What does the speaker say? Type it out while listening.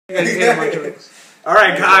Hated my jokes. All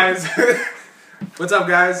right, guys. What's up,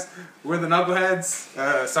 guys? We're the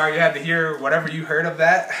Knuckleheads. Sorry you had to hear whatever you heard of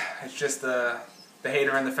that. It's just the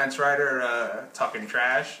hater and the fence rider talking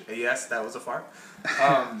trash. Yes, that was a fart.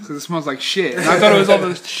 Because it smells like shit. And I thought it was all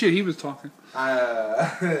the shit he was talking.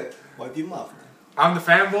 Wipe your mouth, man. I'm the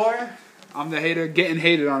fanboy. I'm the hater getting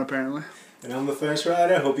hated on, apparently. And I'm the fence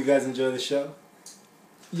rider. Hope you guys enjoy the show.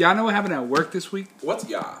 Y'all know what happened at work this week? What's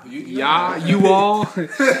y'all? You all.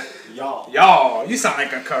 Y'all. You sound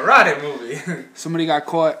like a karate movie. Somebody got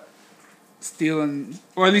caught stealing,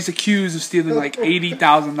 or at least accused of stealing like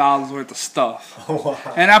 $80,000 worth of stuff. Oh,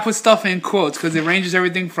 wow. And I put stuff in quotes because it ranges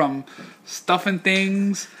everything from stuffing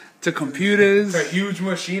things to computers. It's a huge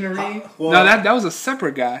machinery. Well, No, that was a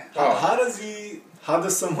separate guy. How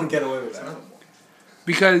does someone get away with that?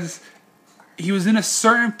 Because he was in a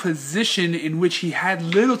certain position in which he had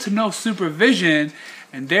little to no supervision,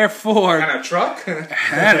 and therefore And a truck?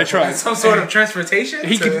 had a truck. Some sort of transportation?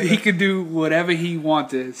 He could do whatever he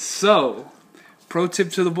wanted. So, pro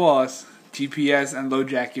tip to the boss: GPS and low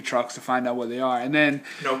jack your trucks to find out where they are, and then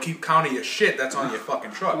Keep counting your shit that's on your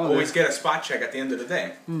fucking truck. Oh, Always get a spot check at the end of the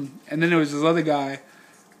day. and then there was this other guy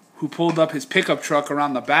who pulled up his pickup truck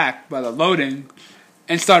around the back by the loading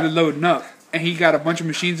and started loading up. And he got a bunch of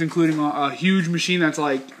machines, including a huge machine that's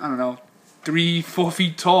like, I don't know, 3-4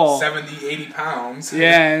 feet tall. 70, 80 pounds.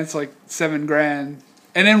 Yeah, and it's like $7,000.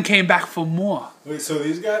 And then came back for more. Wait, so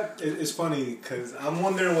these guys, it's funny because I'm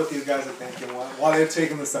wondering what these guys are thinking while they're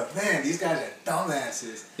taking this stuff. Man, these guys are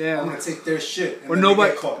dumbasses. Yeah. I'm going to take their shit. And Or then they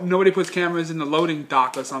get caught. nobody puts cameras in the loading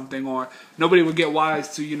dock or something, or nobody would get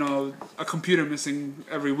wise to, a computer missing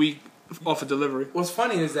every week off a delivery. What's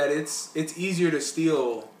funny is that it's easier to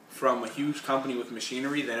steal from a huge company with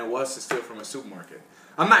machinery than it was to steal from a supermarket.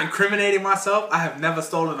 I'm not incriminating myself. I have never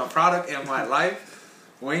stolen a product in my life.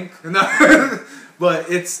 Wink. No.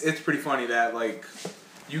 But it's pretty funny that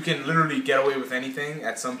you can literally get away with anything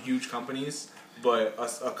at some huge companies, but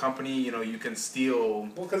a company, you can steal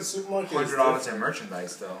Because supermarket $100 in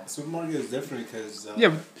merchandise though. Supermarket is different because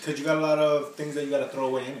Yeah. you got a lot of things that you got to throw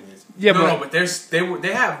away anyways. Yeah, But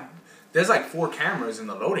there's like 4 cameras in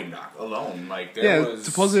the loading dock alone.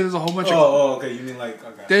 supposedly there's a whole bunch of... Oh, okay. You mean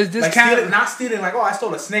okay. There's not stealing I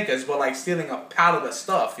stole a Snickers, but stealing a pallet of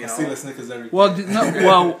stuff. I steal a Snickers every day.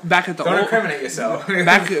 Well, back at the Don't old... incriminate yourself.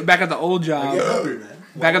 back at the old I job... get hungry, man.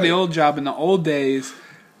 Back at the old job, in the old days,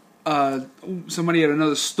 somebody at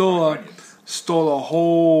another store stole a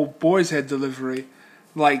whole boy's head delivery.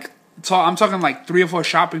 I'm talking 3 or 4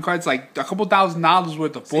 shopping carts, a couple $1,000s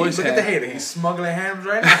worth of boy's Look head. at the hater. He's smuggling hams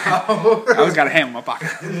right now. I always got a ham in my pocket.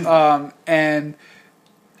 And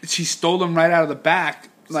she stole them right out of the back.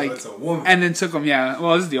 So it's a woman. And then took them,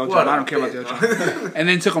 well, this is the old job. I don't care about the old job. And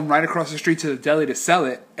then took them right across the street to the deli to sell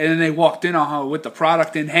it. And then they walked in on her with the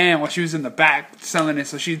product in hand while she was in the back selling it.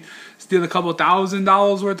 So she'd steal a couple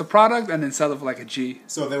 $1,000s worth of product and then sell it for a G.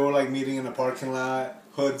 So they were meeting in the parking lot,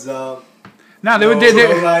 hoods up. No, they were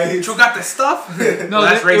You got the stuff? No,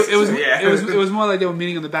 that's racist. it was more like they were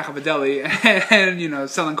meeting in the back of a deli and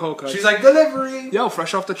selling coca. She's like, delivery. Yo,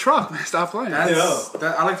 fresh off the truck, man. Stop playing. I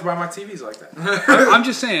like to buy my TVs like that. I'm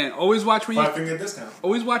just saying, always watch where $5 discount.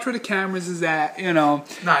 always watch where the cameras is at. Nah,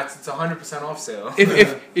 it's 100% off sale.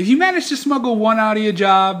 If you manage to smuggle one out of your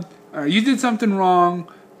job, or you did something wrong,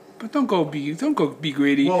 but don't go be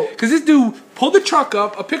greedy. Because this dude pulled the truck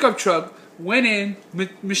up, a pickup truck. Went in,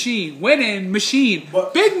 machine.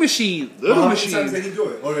 But, big machine, little machine. How many times did he do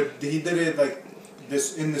it? Or he did it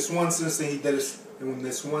this in this one instance? He did it in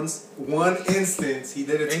this one instance. He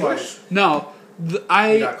did it twice. No,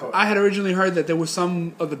 I had originally heard that there was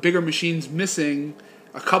some of the bigger machines missing.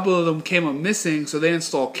 A couple of them came up missing, so they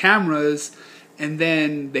installed cameras, and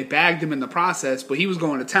then they bagged him in the process. But he was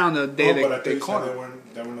going to town the day they caught him.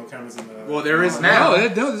 There were no cameras in the. Well, there is now. No,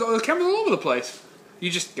 there's cameras all over the place. You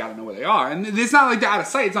just gotta know where they are, and it's not like they're out of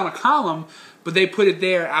sight. It's on a column, but they put it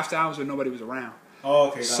there after hours when nobody was around. Oh,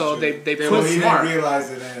 okay. So they put well, he smart. didn't realize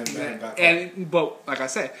it, but like I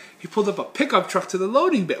said, he pulled up a pickup truck to the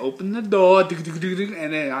loading bay, opened the door,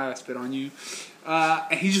 and then I spit on you,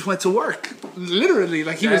 and he just went to work, literally,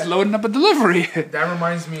 he was loading up a delivery. That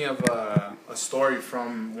reminds me of a story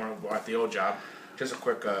from at the old job. Just a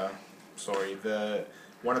quick story.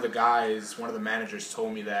 One of the managers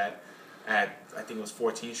told me that at I think it was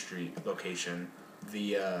 14th Street location,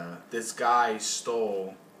 this guy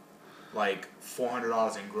stole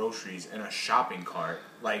 $400 in groceries in a shopping cart.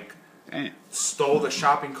 Stole the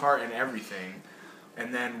shopping cart and everything,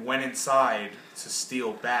 and then went inside to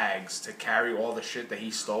steal bags to carry all the shit that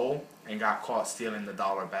he stole, and got caught stealing the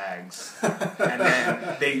dollar bags. And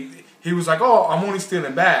then he was like, "Oh, I'm only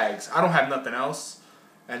stealing bags. I don't have nothing else."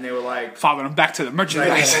 and they were like, following him back to the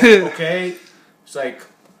merchandise. like, okay. It's like,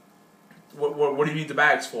 what do you need the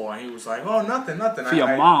bags for? And he was like, oh, nothing. For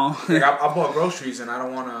your mom. Like, I bought groceries and I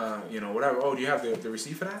don't want to, whatever. Oh, do you have the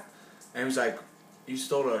receipt for that? And he was like, you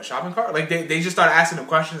stole a shopping cart? Like, they just started asking him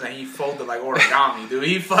questions and he folded like origami, dude.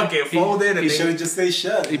 He fucking folded. He should have just stayed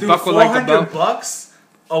shut. He dude, buckled like a bell. $400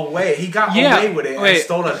 away. He got away with it and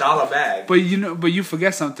stole a $1 bag. But you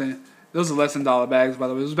forget something. Those are less than $1 bags, by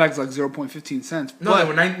the way. Those bags are like 0.15 cents. No, they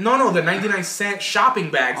were the 99-cent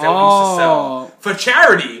shopping bags that we used to sell for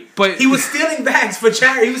charity. But he was stealing bags for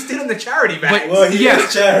charity. He was stealing the charity bags. Well, he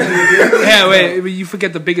is charity. Yeah, wait. You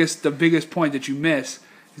forget the biggest point that you miss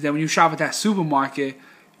is that when you shop at that supermarket,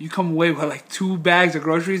 you come away with like 2 bags of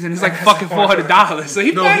groceries and it's like fucking $400. So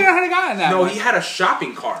he probably had gotten that. No, he had a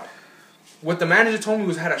shopping cart. What the manager told me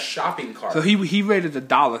was had a shopping cart. So he rated the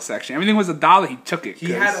dollar section. Everything was $1. He took it.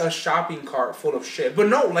 He had a shopping cart full of shit. But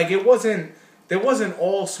no, like it wasn't. There wasn't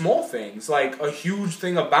all small things. Like a huge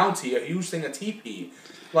thing of Bounty, a huge thing of TP.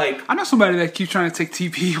 Like I know somebody that keeps trying to take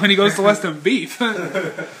TP when he goes to Western Beef.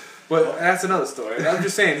 But that's another story. I'm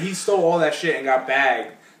just saying he stole all that shit and got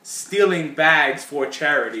bagged, stealing bags for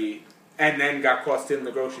charity, and then got caught stealing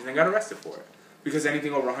the groceries and got arrested for it because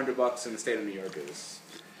anything over $100 in the state of New York is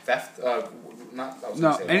theft.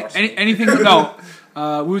 Anything. No,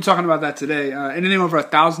 we were talking about that today. Anything over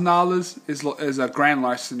 $1,000 is a grand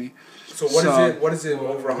larceny. So what is it? What is it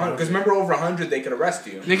over 100? Because remember, over 100 they could arrest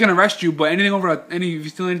you. They can arrest you, but anything over if you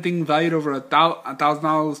steal anything valued over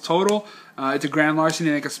 $1,000 total, it's a grand larceny.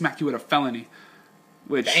 And they can smack you with a felony.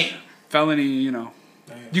 Which felony,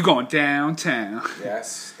 you going downtown.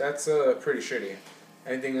 Yes, that's pretty shitty.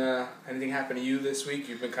 Anything happened to you this week?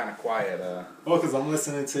 You've been kind of quiet. Because I'm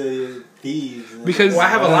listening to thieves. Because I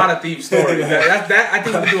have a lot of thief stories. that I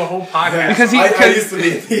think we do a whole podcast. Because I used to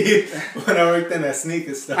be a thief when I worked in that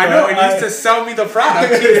sneaker store. I know, and you used to sell me the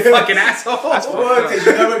product. You fucking asshole. Because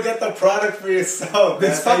you never get the product for yourself.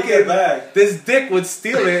 This dick would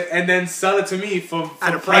steal it and then sell it to me for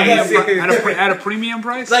at a premium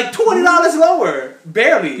price, like $20 lower,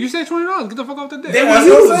 barely. You said $20. Get the fuck off the dick. They were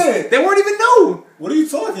used. They weren't even new. What are you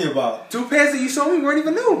talking about? 2 pairs that you sold me weren't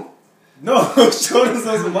even new. No, Jordans,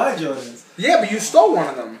 those are my Jordans. Yeah, but you stole one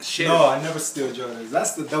of them. Shit. No, I never steal Jordans.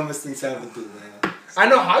 That's the dumbest thing to ever do, man. I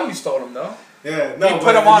know how you stole them, though. Yeah, no. You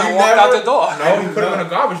put them on and walked out the door. No, you put them in a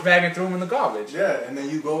garbage bag and threw them in the garbage. Yeah, and then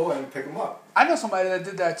you go and pick them up. I know somebody that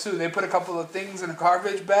did that, too. They put a couple of things in a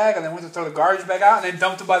garbage bag and then went to throw the garbage bag out and they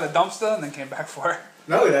dumped it by the dumpster and then came back for it.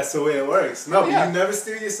 No, that's the way it works. No, but you never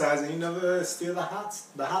steal your size and you never steal the hot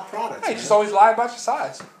products. Hey, you just always lie about your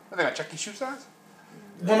size. I think I check your shoe size.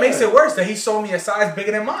 What makes it worse that he sold me a size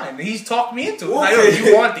bigger than mine. He's talked me into it. Like, oh,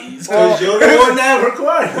 you want these? Because you're the one that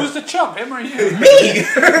required. Who's the chump, him or you? Me!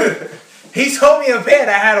 He sold me a pair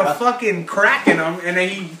that had a fucking crack in them, and then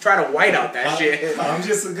he tried to white out that shit. I'm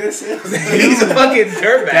just a good salesman. He's a fucking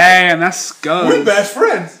dirtbag. Damn, that's scum. We're best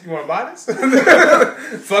friends. You want to buy this?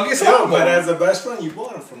 Fuck yourself. But as a best friend, you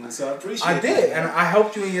bought them from me, so I appreciate it. I did, and I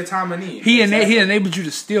helped you in your time of need. He enabled you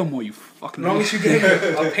to steal more, you fucking as long as you gave me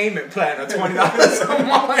a payment plan of $20 a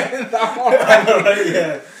month.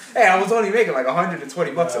 Yeah. Hey, I was only making like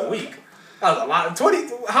 $120 a week. That was a lot.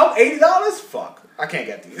 $80? Fuck. I can't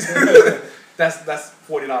get these. That's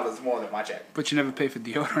 $40 more than my check. But you never pay for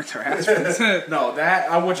deodorant or aspirin. No,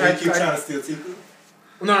 that I keep trying to steal TP.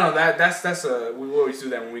 No, that's we always do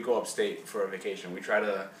that when we go upstate for a vacation. We try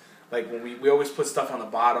to when we always put stuff on the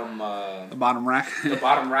bottom rack, the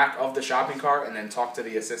bottom rack of the shopping cart, and then talk to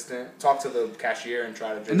the assistant, talk to the cashier, and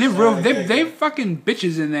try to. Just, and they fucking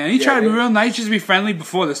bitches in there. And you try to be real nice, just be friendly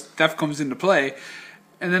before the stuff comes into play,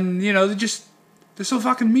 and then they're so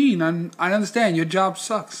fucking mean. I understand your job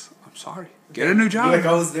sucks. I'm sorry. Get a new job. Like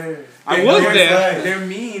I was there. I was there. They're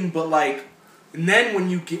mean, but and then when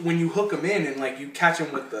you hook them in and you catch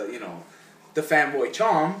them with the fanboy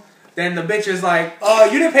charm, then the bitch is like, oh,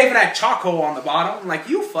 you didn't pay for that charcoal on the bottom. I'm like,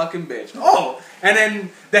 you fucking bitch. Oh, and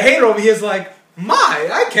then the hater over here is like,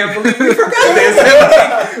 I can't believe we forgot this.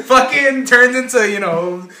 And fucking turns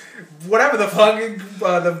into whatever the fucking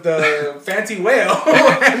the fancy whale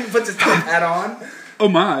and puts his top hat on. Oh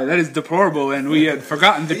my, that is deplorable, and we had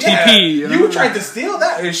forgotten the TP. You tried to steal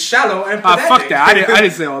that. It's shallow and pathetic. Fuck that. I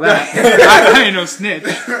didn't say all that. I ain't no snitch.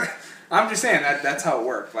 I'm just saying that's how it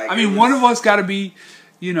worked. One of us got to be,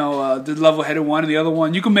 the level-headed one, and the other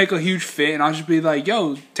one, you can make a huge fit, and I'll just be like,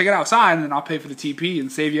 yo, take it outside, and then I'll pay for the TP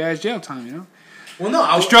and save your ass jail time, Well, no,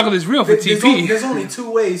 the struggle is real for TP. There's only 2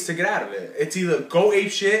 ways to get out of it. It's either go ape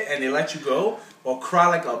shit and they let you go, or cry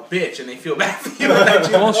like a bitch and they feel bad for you.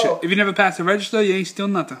 Bullshit. If you never passed the register, you ain't steal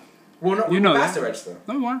nothing. Well, no, we passed the register.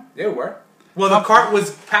 No, we weren't. Yeah, we were. Well, the cart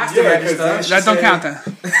was past the register. That don't count then.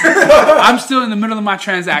 I'm still in the middle of my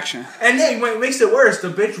transaction. And then what makes it worse, the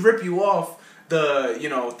bitch rip you off the,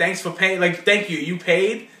 thanks for paying, like, thank you, you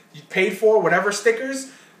paid for whatever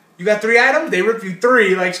stickers. You got 3 items, they rip you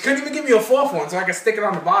 3. Like, she couldn't even give me a 4th one, so I could stick it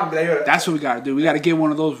on the bottom. That's what we gotta do. We gotta get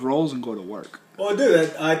one of those rolls and go to work. Oh,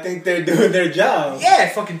 dude, I think they're doing their job. Yeah,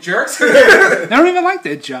 fucking jerks. They don't even like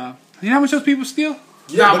that job. You know how much those people steal?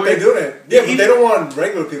 Yeah, but they do that. Yeah, but they don't want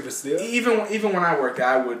regular people to steal. Even when I worked there,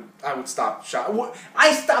 I would stop shop.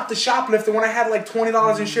 I stopped the shoplifter when I had like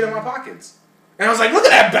 $20 and shit in my pockets, and I was like, "Look at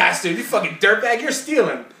that bastard! You fucking dirtbag! You're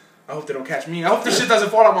stealing." I hope they don't catch me. I hope this shit doesn't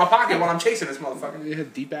fall out of my pocket while I'm chasing this motherfucker. You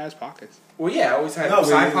had deep ass pockets. Well, yeah, I always had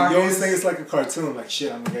side pockets. You always think it's like a cartoon, like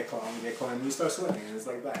shit. I'm gonna get caught, and you start sweating, and it's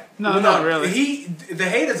like that. No, not really. The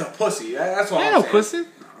hater's a pussy. That's all. I I'm no saying. pussy.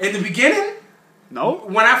 In the beginning. No.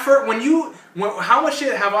 How much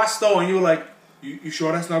shit have I stolen? You were like, you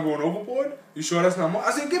sure that's not going overboard? You sure that's not more?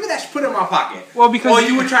 I said, give me that shit, put it in my pocket. Well, because or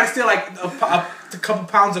you would try to steal like a couple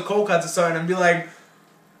pounds of cold cuts or something and be like,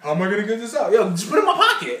 how am I gonna get this out? Yo, just put it in my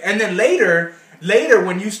pocket. And then later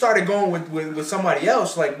when you started going with somebody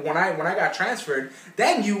else, like when I got transferred,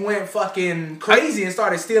 then you went fucking crazy and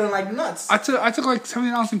started stealing like nuts. I took like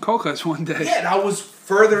 $70 in cold cuts one day. Yeah, that was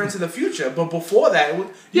further into the future, but before that,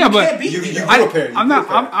 you but can't beat me.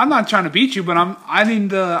 I'm not trying to beat you, but I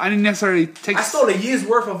didn't necessarily take. I stole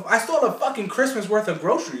I stole a fucking Christmas worth of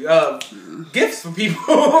grocery gifts for people.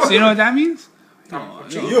 So you know what that means?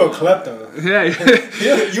 You're a klepto. Yeah.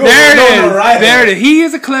 There it is. He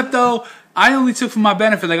is a klepto. I only took for my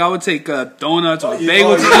benefit. Like I would take donuts or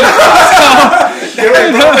bagels.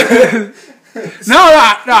 No,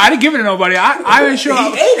 I didn't give it to nobody. I was sure. He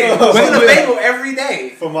ate it. He ate a bagel every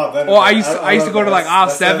day. For my benefit. Well, I used to go to like aisle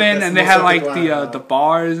 7 and they had like the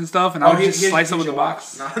bars and stuff, and I would just slice them with the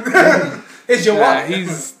box. It's your wallet.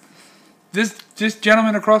 He's this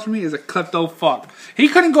gentleman across from me is a klepto fuck. He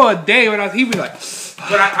couldn't go a day without. He'd be like.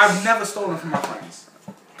 But I've never stolen from my friends.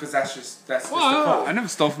 Because that's just the code. I never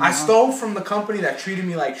stole from. I stole from the company that treated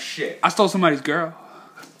me like shit. I stole somebody's girl.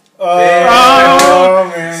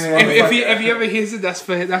 Man. If he ever hears it, that's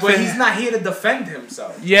for him. But he's not here to defend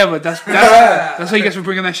himself. Yeah, but that's what you guys were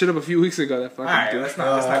bringing that shit up a few weeks ago. That fucking Alright, let's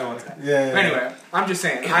not go into that. Yeah. Anyway, I'm just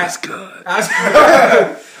saying. It was good.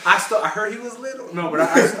 I heard he was little. No, but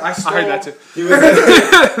I stole. I heard that too. He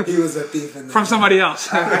was a thief from somebody else.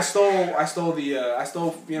 I stole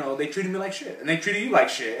they treated me like shit, and they treated you like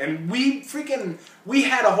shit, and we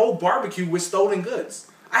had a whole barbecue with stolen goods.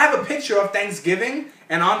 I have a picture of Thanksgiving,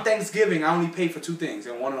 and on Thanksgiving I only paid for 2 things,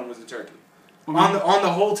 and one of them was the turkey. On the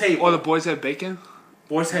whole table. Oh, the boys had bacon.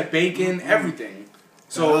 Boys had bacon, everything.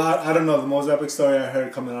 So I don't know. The most epic story I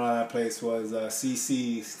heard coming out of that place was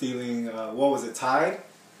CC stealing. What was it? Tide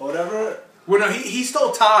or whatever. Well, no, he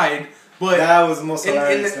stole Tide, but that was the most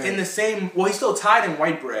hilarious in the same. Well, he stole Tide and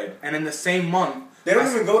white bread, and in the same month they don't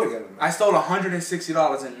even go together. Man. I stole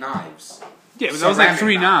 $160 in knives. Yeah, but that was like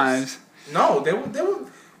 3 knives. No, they were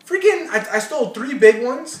freaking. I stole 3 big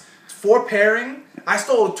ones, 4 pairing. I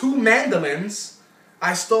stole 2 mandolins.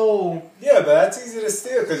 I stole. Yeah, but that's easy to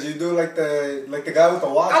steal because you do like the guy with the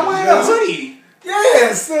watch. I'm wearing a hoodie.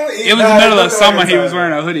 Yeah, still. It was the middle of summer. He was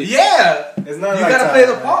wearing a hoodie. Yeah, it's not. You gotta play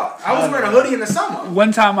the part. I was wearing a hoodie in the summer.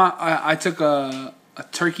 One time I took a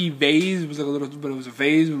turkey vase. It was like a little, but it was a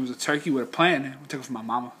vase. It was a turkey with a plant. I took it from my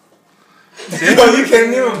mama. No, you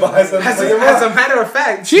can't even buy something. As a matter of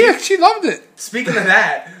fact, she loved it. Speaking of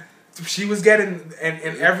that, she was getting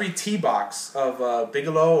in every tea box of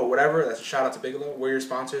Bigelow or whatever. That's a shout out to Bigelow. We're your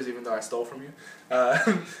sponsors, even though I stole from you.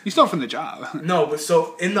 You stole from the job. No, but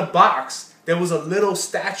so in the box there was a little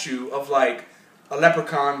statue of like a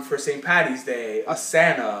leprechaun for St. Patty's Day, a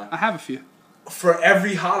Santa. I have a few for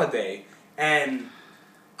every holiday, and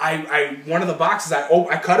I one of the boxes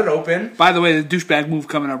I cut it open. By the way, the douchebag move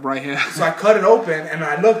coming up right here. So I cut it open and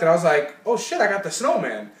I looked and I was like, oh shit, I got the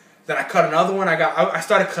snowman. Then I cut another one. I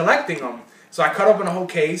started collecting them. So I cut open a whole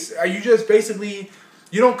case. You just basically,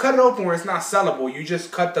 you don't cut it open where it's not sellable. You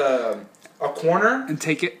just cut a corner and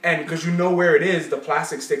take it, and because you know where it is, the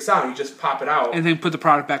plastic sticks out. You just pop it out and then put the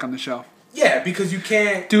product back on the shelf. Yeah, because you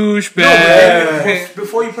can't douchebag. No,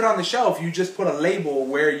 before you put it on the shelf, you just put a label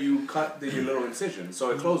where you cut your little incision,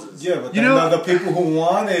 so it closes. Yeah, but the people who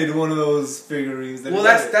wanted one of those figurines. Well,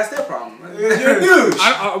 that's their problem. You're a douche.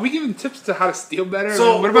 Are we giving tips to how to steal better?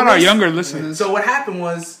 So what about our younger listeners? So what happened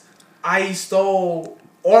was I stole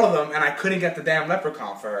all of them, and I couldn't get the damn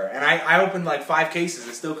leprechaun for her. And I opened like 5 cases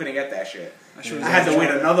and still couldn't get that shit. I had to wait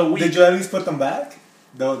another week. Did you at least put them back?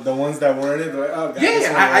 The ones that weren't it, like, oh god.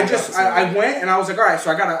 I went and I was like, all right,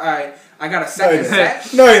 so I got a second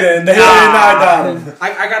set. No, you didn't. They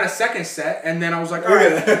I got a second set, and then I was like, all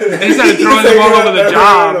right. They started throwing them all over the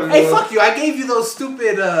job. Hey, fuck you! I gave you those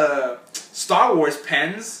stupid Star Wars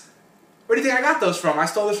pens. Where do you think I got those from? I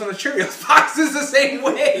stole this from the Cheerios boxes the same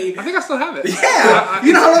way. I think I still have it. Yeah.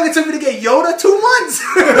 You know how long it took me to get Yoda? 2 months.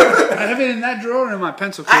 I have it in that drawer in my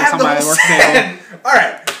pencil case. I have the whole set. All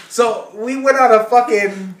right. So we went on a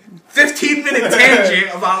fucking 15-minute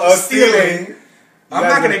tangent about stealing. I'm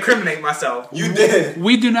not going to incriminate myself. You did.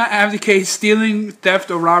 We do not advocate stealing, theft,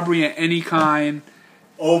 or robbery of any kind.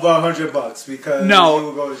 Over $100 because no, you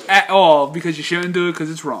will go to jail. At all, because you shouldn't do it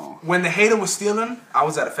because it's wrong. When the hater was stealing, I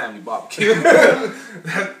was at a family barbecue.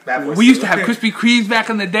 We used to have Krispy Kremes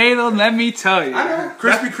back in the day, though. Let me tell you, I know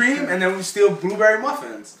Krispy Kreme, and then we steal blueberry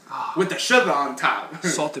muffins with the sugar on top,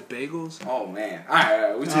 salted bagels. Oh man! All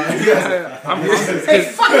right, we I'm hey,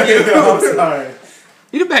 fuck you! I'm sorry.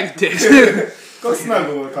 Eat a bag of dicks. Go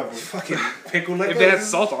snuggle with a couple. Fucking pickle lickers. If they had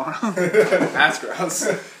salt on them. That's gross.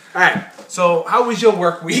 Alright, so how was your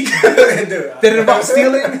work week? Did it involve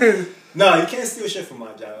stealing? No, you can't steal shit from my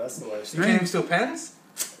job. That's the worst. You can't even steal pens?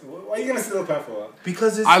 Why are you gonna steal a pen for?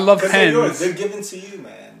 Because I love pens. They're yours. They're given to you,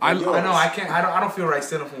 man. I know. I can't. I don't feel right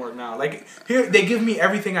stealing from work now. Like here, they give me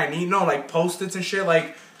everything I need. No, like Post-its and shit.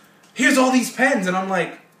 Like here's all these pens, and I'm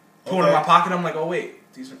like pulling in my pocket. I'm like, oh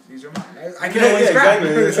wait, these are mine. I can always grab.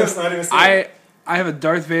 Exactly. That's not even stealing. I have a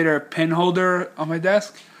Darth Vader pen holder on my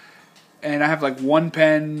desk. And I have like one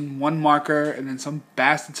pen, one marker, and then some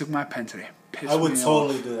bastard took my pen today. I would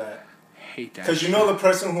totally do that. Hate that. Because you know the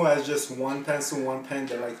person who has just one pencil, one pen,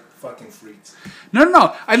 they're like fucking freaks.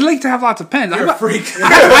 No. I'd like to have lots of pens. You're a freak.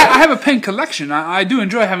 I have a pen collection. I do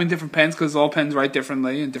enjoy having different pens because all pens write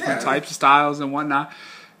differently and different types of styles and whatnot.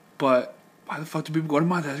 But why the fuck do people go to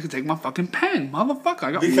my desk and take my fucking pen? Motherfucker,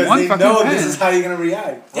 I got because one they fucking know pen. This is how you're going to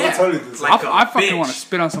react. Yeah. I'll totally do this. Like I fucking want to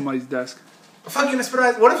spit on somebody's desk. Fucking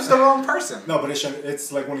spit. What if it's the wrong person? No, but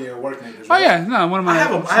it's like one of your work neighbors. Right? Oh yeah, no, one of my. I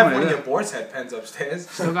have one of your boar's head pens upstairs.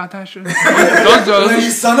 Still got that shit.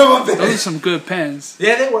 You son of a bitch. Those are some good pens.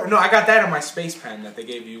 Yeah, they were. No, I got that in my space pen that they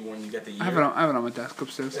gave you when you get the year. I have it on my desk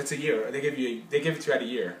upstairs. It's a year. They give it to you at a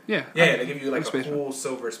year. Yeah. Yeah, they give you like a cool pen.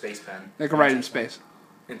 silver space pen. They can write in space.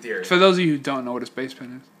 In theory. For those of you who don't know what a space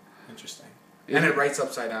pen is. Interesting. And it writes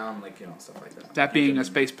upside down, like, stuff like that. That being a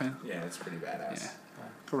space pen. Yeah, it's pretty badass. Yeah.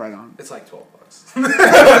 Go right on. It's like $12.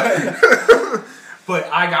 But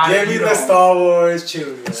I got Give me the Star Wars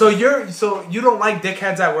cheerleader. So you don't like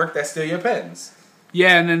dickheads at work that steal your pens?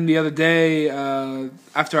 Yeah, and then the other day,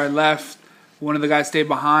 after I left, one of the guys stayed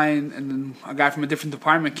behind, and then a guy from a different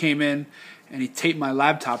department came in, and he taped my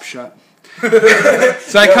laptop shut. So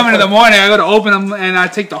I come in the morning, I go to open them, and I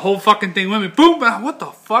take the whole fucking thing with me. Boom! What the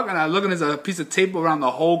fuck? And I look, and there's a piece of tape around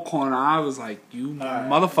the whole corner. I was like, you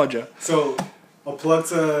motherfudger. So, a plug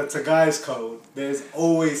to Guys Code. There's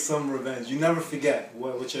always some revenge. You never forget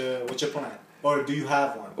what's your plan, or do you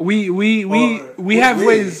have one? We have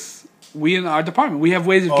ways. We in our department, we have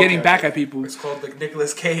ways of getting back at people. It's called the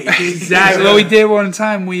Nicolas Cage. Exactly. What we did one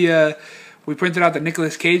time, we printed out the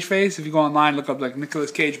Nicolas Cage face. If you go online, look up like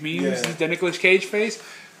Nicolas Cage memes. This is the Nicolas Cage face.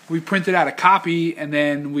 We printed out a copy, and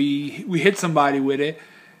then we hit somebody with it.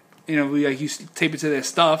 We used to tape it to their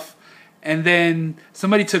stuff. And then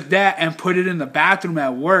somebody took that and put it in the bathroom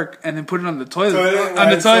at work, and then put it on the toilet.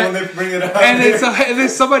 So they bring it up. And then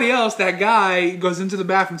somebody else, that guy, goes into the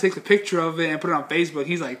bathroom, takes a picture of it, and put it on Facebook.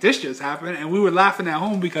 He's like, "This just happened," and we were laughing at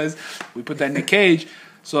home because we put that Nick Cage.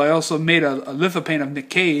 So I also made a lithopaint of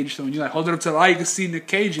Nick Cage. So when you hold it up to the light, you can see Nick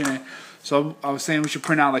Cage in it. So I was saying we should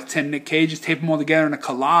print out like 10 Nick Cages, tape them all together in a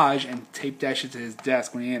collage, and tape that shit to his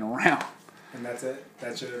desk when he ain't around. And that's it?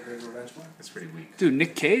 That's your big revenge plan? That's pretty weak. Dude,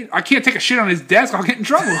 Nick Cage? I can't take a shit on his desk. I'll get in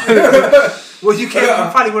trouble. Well, you can't.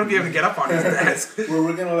 You probably wouldn't be able to get up on his desk. Well,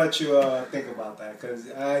 we're going to let you think about that,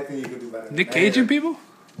 because I think you could do better. Nick Cage and people?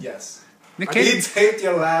 Yes. Nick Cage? He taped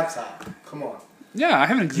your laptop. Come on. Yeah, I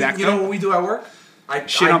haven't exactly. You know what we do at work? I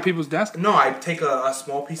shit on people's desks? No, I take a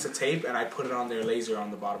small piece of tape and I put it on their laser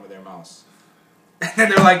on the bottom of their mouse.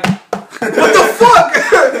 And they're like, "What the fuck?"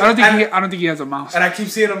 I don't think he has a mouse. And I keep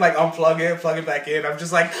seeing him like unplug it, plug it back in. I'm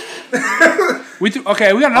just like,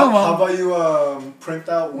 Okay, we got another one. How about you print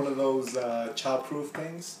out one of those child-proof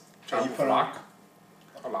things? Child-proof lock?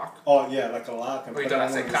 A lock? Oh yeah, like a lock. And Wait, did I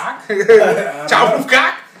say cock? Child-proof Child-proof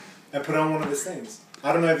cock? And put on one of his things.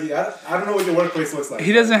 I don't know if I don't know what your workplace looks like.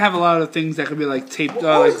 He doesn't have a lot of things that could be like taped,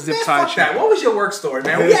 like zip tied shit. That. What was your work story,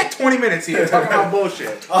 man? We had 20 minutes here talking about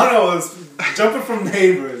bullshit. I don't know. It's jumping from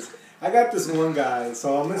neighbors. I got this one guy,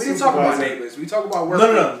 so I'm. We didn't talk about neighbors. We talk about work.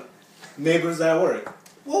 No. Neighbors at work.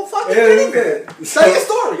 Well, fucking idiot. Tell your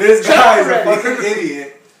story. This guy is a fucking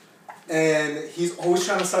idiot, and he's always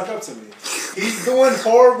trying to suck up to me. He's doing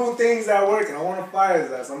horrible things at work, and I want to fire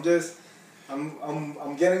his ass.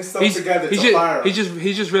 I'm getting stuff together to fire him.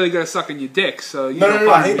 He's just really good at sucking your dick. So no,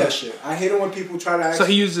 I hate that shit. I hate it when people try to. So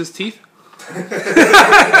he uses his teeth.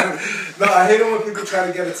 No, I hate it when people try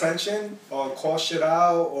to get attention or call shit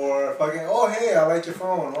out or fucking, oh hey, I like your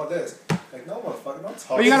phone, all this. Like, no, motherfucker, don't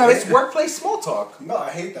talk. It's workplace small talk. No, I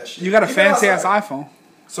hate that shit. You got a fancy ass iPhone.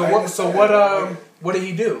 What did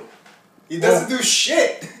he do? He doesn't do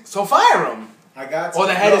shit. So fire him. I got. Or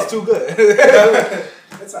the head is too good.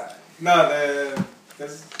 It's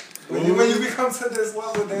when you become to this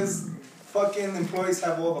level, there's fucking employees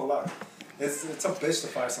have all the luck. It's a bitch to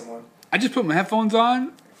fire someone. I just put my headphones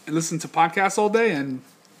on and listen to podcasts all day, and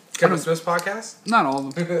Kevin Smith's podcast? Not all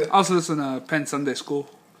of them. I also listen to Penn Sunday School.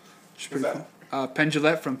 Who's that? Penn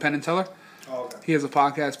Jillette from Penn and Teller. Oh, okay. He has a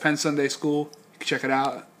podcast, Penn Sunday School. You can check it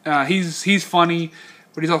out. He's funny,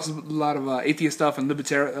 but he's also a lot of atheist stuff and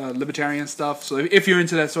libertarian stuff. So if you're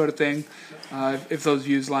into that sort of thing, if those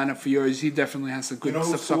views line up for yours, he definitely has some good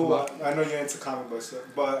stuff to talk about. I know you're into comic books,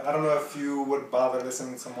 but I don't know if you would bother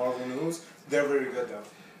listening to Marvel News. They're very good though.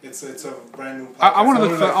 It's a brand new podcast. I want to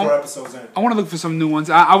look for 4 episodes in. I want to look for some new ones.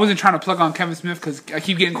 I wasn't trying to plug on Kevin Smith because I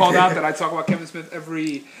keep getting called out that I talk about Kevin Smith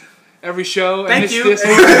every show. Thank and you.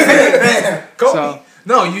 So,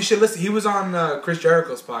 no, you should listen. He was on Chris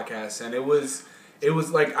Jericho's podcast, and it was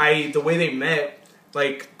like the way they met.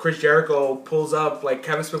 Like Chris Jericho pulls up, like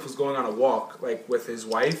Kevin Smith was going on a walk, like with his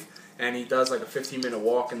wife. And he does like a 15-minute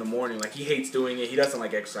walk in the morning. Like he hates doing it. He doesn't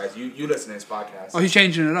like exercise. You listen to his podcast. Oh, he's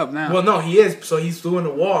changing it up now. Well, no, he is. So he's doing the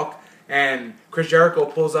walk, and Chris Jericho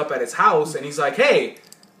pulls up at his house, and he's like, "Hey,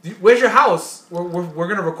 where's your house? We're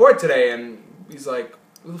gonna record today." And he's like,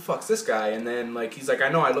 "Who the fuck's this guy?" And then like he's like, "I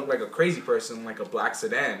know I look like a crazy person, like a black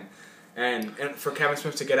sedan." And for Kevin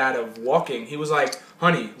Smith to get out of walking, he was like,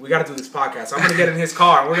 "Honey, we got to do this podcast. I'm going to get in his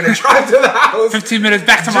car and we're going to drive to the house. 15 minutes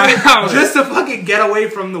back to my house. Just to fucking get away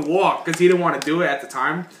from the walk because he didn't want to do it at the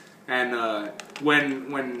time." And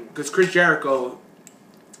because Chris Jericho,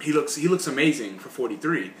 he looks amazing for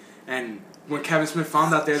 43. And when Kevin Smith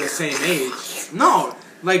found out they're the same age, no,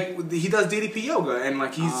 like he does DDP yoga and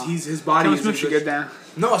like he's his body. Kevin Smith should get down.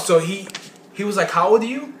 No, so he was like, "How old are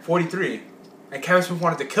you?" 43. And Kevin Smith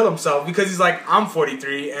wanted to kill himself because he's like, "I'm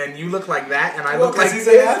 43 and you look like that and I look like he's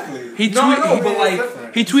an athlete." He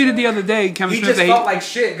tweeted the other day, Kevin Smith. He just felt like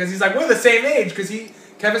shit because he's like, we're the same age. Because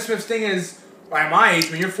Kevin Smith's thing is, at my age,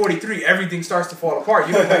 when you're 43, everything starts to fall apart.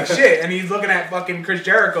 You look like shit. And he's looking at fucking Chris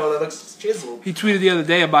Jericho that looks chiseled. He tweeted the other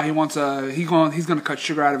day about he's gonna cut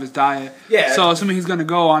sugar out of his diet. Yeah. So assuming he's gonna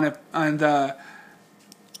go on it, and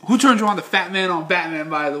who turns you on the Fat Man on Batman?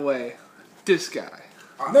 By the way, this guy.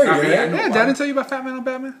 No, you didn't. Yeah, did I tell you about Fat Man on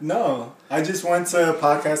Batman? No, I just went to a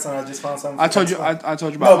podcast and I just found something. I told you about.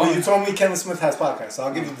 No, but you told me Kevin Smith has podcasts, so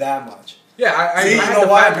I'll give you that much. Yeah, See, you know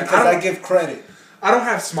why? Because I give credit. I don't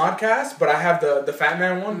have Smodcast, but I have the Fat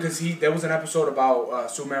Man one because there was an episode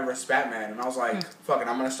about Superman vs. Batman, and I was like, "Fuck it,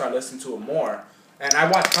 I'm gonna start listening to it more." And I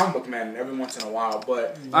watch Comic Book Man every once in a while,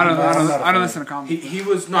 but I don't listen to comic. He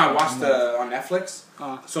was I watched on Netflix.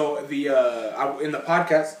 So in the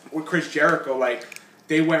podcast with Chris Jericho, like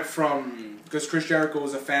they went from because Chris Jericho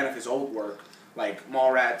was a fan of his old work, like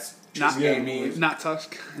Mallrats, not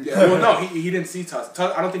Tusk. Yeah, well, no, he didn't see Tusk.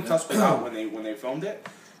 I don't think Tusk was out when they filmed it.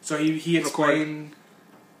 So he explained,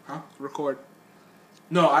 Record.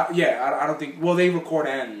 No, I don't think. Well, they record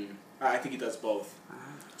and I think he does both.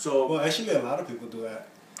 So well, actually, a lot of people do that.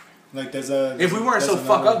 Like if we weren't so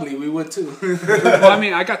fuck ugly, we would too. Well, I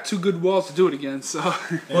mean, I got 2 good walls to do it again. So.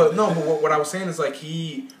 But what I was saying is like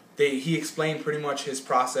he explained pretty much his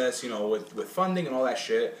process, with funding and all that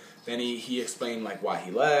shit. Then he explained like why he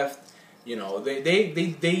left.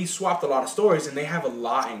 They swapped a lot of stories and they have a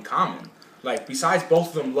lot in common. Like besides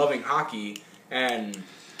both of them loving hockey and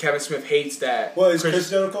Kevin Smith hates that. Well, is Chris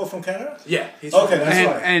Jericho from Canada? Yeah, he's okay. That's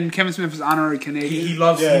right. And Kevin Smith is honorary Canadian. He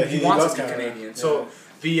loves. He wants to be Canadian. Yeah. So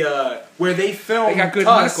where they filmed, they got good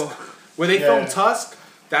Tusk, medical. Where they filmed Tusk,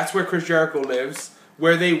 that's where Chris Jericho lives.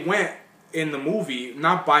 Where they went in the movie,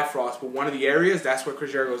 not Bifrost, but one of the areas, that's where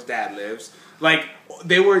Chris Jericho's dad lives. Like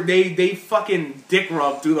they fucking dick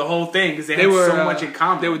rubbed through the whole thing because they had so much in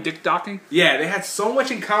common. They were dick docking. Yeah, they had so much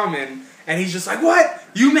in common. And he's just like, "What?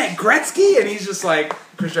 You met Gretzky?" And he's just like,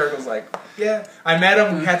 Chris Jericho's like, "Yeah, I met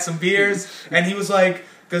him. We had some beers." And he was like,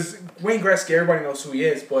 because Wayne Gretzky, everybody knows who he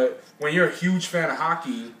is, but when you're a huge fan of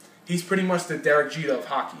hockey, he's pretty much the Derek Jeter of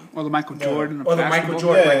hockey. Or the Michael Jordan. Or the Michael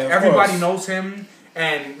Jordan. Yeah, like everybody knows him.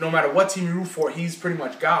 and no matter what team you root for, he's pretty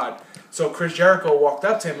much God. So Chris Jericho walked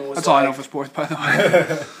up to him and was That's all I know for sports, by the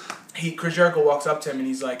way. Chris Jericho walks up to him and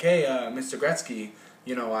he's like, "Hey, Mr. Gretzky,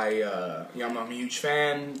 I'm a huge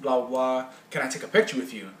fan, blah, blah, blah. Can I take a picture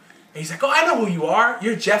with you?" And he's like, "Oh, I know who you are.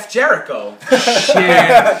 You're Jeff Jericho."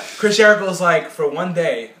 And Chris Jericho's like, "For one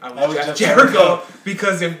day, I was Jeff Jericho.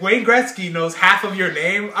 Because if Wayne Gretzky knows half of your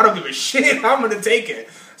name, I don't give a shit. I'm going to take it."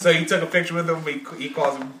 So he took a picture with him. He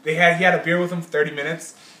calls him. He had a beer with him for 30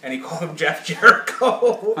 minutes, and he called him Jeff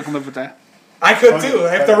Jericho. I can live with that. I could too.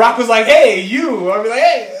 If The Rock was like, "Hey, you," I'd be like,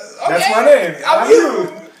 "Hey, okay, that's my name. I'm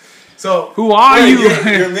you." So who are you?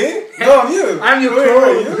 You're me? No, I'm you. I'm your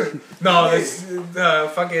crew. No, this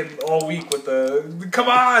fucking all week with the come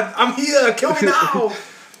on, I'm here, kill me now.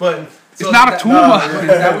 But so it's not a tumor.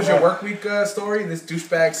 That was your work week story. This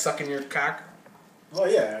douchebag sucking your cock. Oh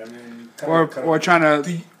yeah, I mean, or trying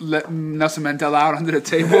to let Nelson Mandela out under the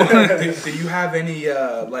table. Do you have any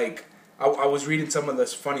I was reading some of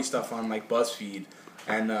this funny stuff on like BuzzFeed.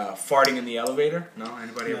 And farting in the elevator? No,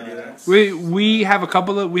 anybody ever do that? We have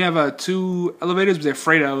we have 2 elevators, but they're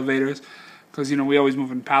freight elevators because we always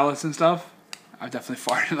move in pallets and stuff. I've definitely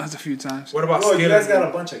farted in those a few times. What about? You guys got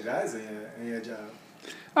a bunch of guys in your job.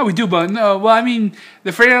 Oh, we do, but no. Well, I mean,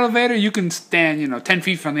 the freight elevator you can stand 10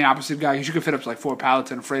 feet from the opposite guy because you can fit up to like 4 pallets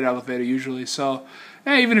in a freight elevator usually. So.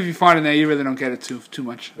 Yeah, even if you fart in there, you really don't get it too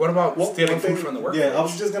much. What about stealing food from the workplace? Yeah, I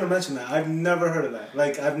was just gonna mention that. I've never heard of that.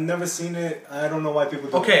 Like, I've never seen it. I don't know why people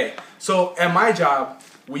do it. Okay, so at my job,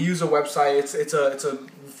 we use a website. It's a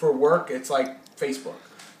for work. It's like Facebook.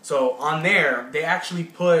 So on there, they actually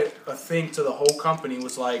put a thing to the whole company.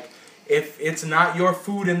 Was like, if it's not your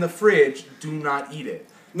food in the fridge, do not eat it.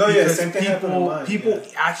 No, because yeah, same thing happened in mine. People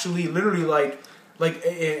actually literally like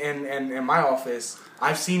in my office,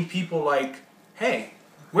 I've seen people like, "Hey,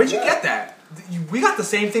 where'd you get that? We got the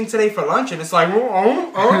same thing today for lunch," and it's like,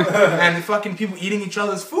 and fucking people eating each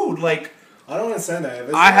other's food. Like, I don't understand that. If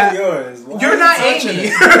it's not yours, you're not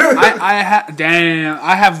Amy.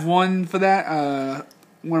 I have one for that.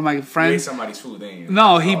 One of my friends. You ate somebody's food, ain't you?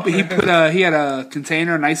 No, he he had a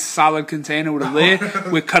container, a nice solid container with a lid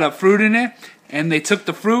with cut up fruit in it. And they took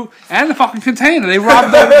the fruit and the fucking container. They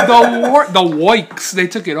robbed the woiks. They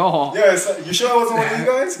took it all. Yeah, so you sure I wasn't one of you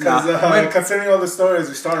guys? Because considering all the stories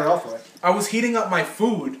we started off with. I was heating up my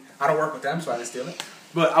food. I don't work with them, so I didn't steal it.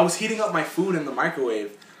 But I was heating up my food in the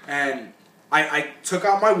microwave. And I took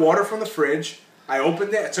out my water from the fridge. I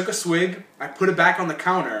opened it. I took a swig. I put it back on the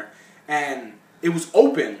counter. And it was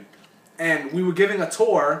open. And we were giving a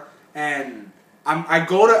tour. And... I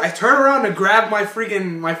turn around to grab my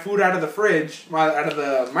food out of the fridge, out of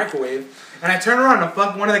the microwave, and I turn around and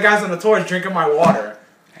fuck one of the guys on the tour is drinking my water.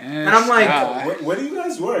 And I'm like, where do you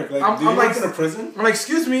guys work? Like, do you work in a prison? I'm like,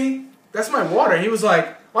 "Excuse me, that's my water." He was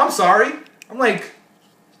like, "Well, I'm sorry." I'm like,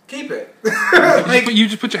 "Keep it." Like, you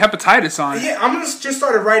just put your hepatitis on. Yeah, I'm just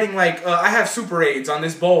started writing like, I have super AIDS on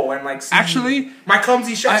this bowl, and like, actually, my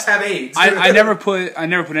clumsy chefs have AIDS. I never put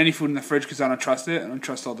any food in the fridge because I don't trust it. I don't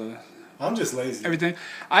trust all the. I'm just lazy. Everything.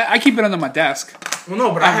 I keep it under my desk. Well,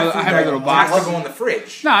 no, but I have a little box to go in the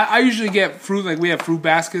fridge. No, I usually get fruit. Like, we have fruit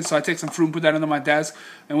baskets, so I take some fruit and put that under my desk.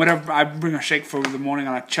 And whatever, I bring a shake for the morning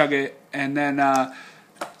and I chug it. And then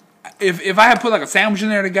if I have put like a sandwich in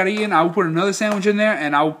there that got eaten, I will put another sandwich in there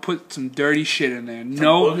and I will put some dirty shit in there.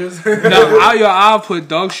 I'll put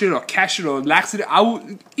dog shit or cat shit or laxative. I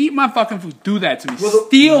will eat my fucking food. Do that to me.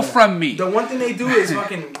 Steal from me. The one thing they do is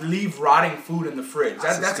fucking leave rotting food in the fridge.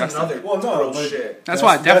 That's another shit. That's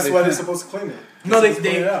why they're supposed to clean it. No, they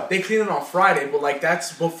clean it on Friday, but like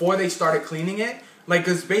that's before they started cleaning it. Like,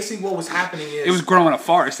 because basically what was happening is... It was growing a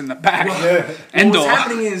forest in the back. What was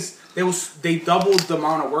happening is they doubled the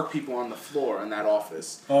amount of work people on the floor in that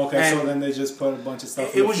office. Okay, so then they just put a bunch of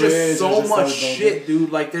stuff in the fridge. It was just so much shit,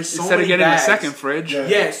 dude. Like, there's so many bags. Instead of getting a second fridge.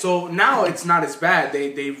 Yeah, so now it's not as bad.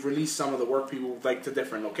 They've released some of the work people, like, to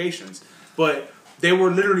different locations. But they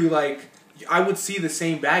were literally, like... I would see the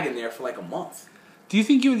same bag in there for, like, a month. Do you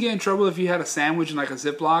think you would get in trouble if you had a sandwich in like a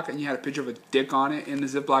Ziploc and you had a picture of a dick on it in the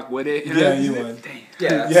Ziploc with it? Yeah, you would.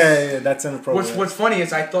 Damn. Yeah, that's inappropriate. What's funny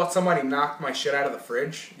is I thought somebody knocked my shit out of the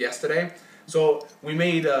fridge yesterday. So we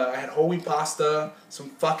made, I had whole wheat pasta,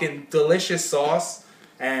 some fucking delicious sauce,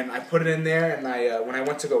 and I put it in there, and when I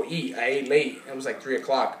went to go eat, I ate late. It was like 3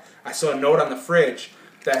 o'clock. I saw a note on the fridge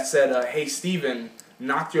that said, "Hey, Steven,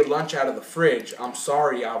 knocked your lunch out of the fridge. I'm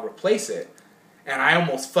sorry, I'll replace it." And I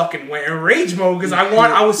almost fucking went in rage mode because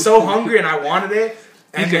I was so hungry and I wanted it.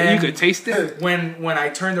 And you could taste it? When I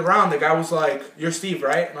turned around, the guy was like, "You're Steve,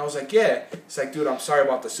 right?" And I was like, "Yeah." He's like, "Dude, I'm sorry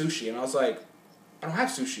about the sushi." And I was like, I don't have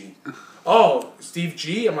sushi. Oh, Steve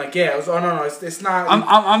G? I'm like, yeah. No, it's not.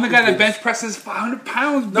 I'm the guy that bench presses 500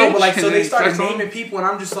 pounds. No, but like, so they started naming people, and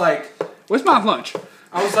I'm just like, where's my lunch?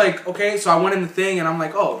 I was like, okay, so I went in the thing, and I'm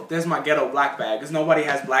like, oh, there's my ghetto black bag, because nobody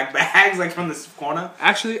has black bags like from this corner.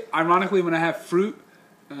 Actually, ironically, when I have fruit,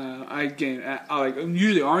 I like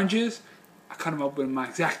usually oranges. I cut them up with my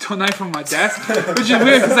X-Acto knife from my desk, which is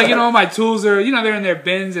weird because, like, you know, my tools are, you know, they're in their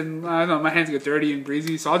bins, and I don't know, my hands get dirty and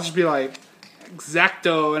greasy, so I'll just be like,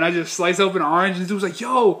 X-Acto, and I just slice open an orange, and dude's like,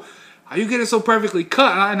 yo, how you get it so perfectly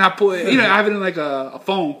cut? And I pull it, you know, I have it in like a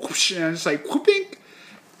phone, whoosh, and I'm just like, whooping.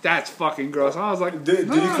 That's fucking gross. I was like, do you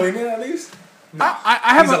clean it at least? No.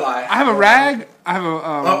 I have a rag. I have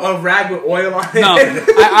a rag with oil on it. No,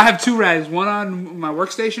 I have two rags. One on my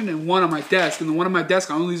workstation and one on my desk. And the one on my desk,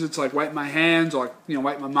 I only use it to like wipe my hands or like, you know,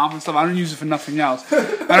 wipe my mouth and stuff. I don't use it for nothing else.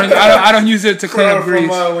 I don't use it to clean up grease.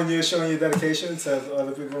 From when you're showing your dedication to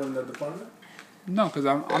other people in the department. No, because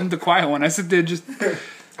I'm the quiet one. I sit there just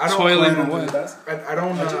toiling away.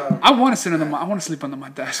 I want to sit under I want to sleep under my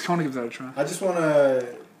desk. I want to give that a try. I just want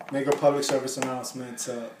to make a public service announcement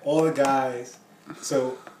to all the guys.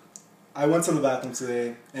 So, I went to the bathroom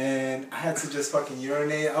today, and I had to just fucking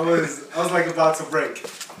urinate. I was like about to break.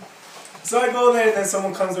 So I go there, and then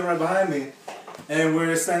someone comes in right behind me, and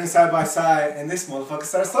we're standing side by side, and this motherfucker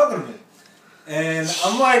starts talking to me. And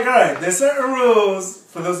I'm like, alright, there's certain rules,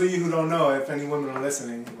 for those of you who don't know, if any women are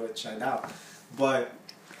listening, which I doubt, but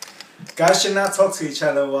guys should not talk to each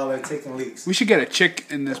other while they're taking leaks. We should get a chick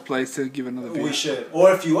in this place to give another beer. We should.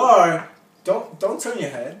 Or if you are, don't turn your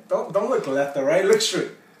head. Don't look left or right. Look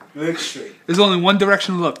straight. Look straight. There's only one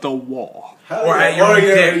direction to look: the wall. Or at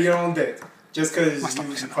your own dick. Just because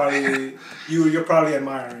you're probably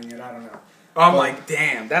admiring it. I don't know. I'm like,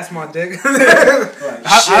 damn, that's my dick. Like,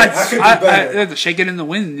 I could do better. I had to shake it in the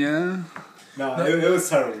wind, yeah. No, it was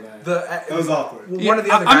terrible, man. It was awkward. One of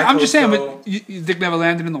the other guys I'm just saying, but your dick never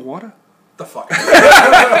landed in the water? The fuck?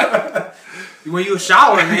 When you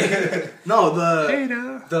shower, man. No,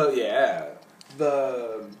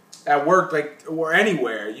 at work, like, or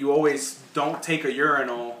anywhere, you always don't take a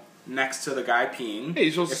urinal next to the guy peeing. Hey,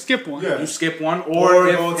 you're supposed to skip one. Yeah. You skip one, or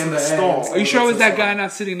if in the stall. Are you sure was that guy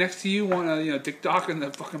not sitting next to you, want to, dick dock in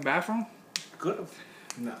the fucking bathroom? Could have.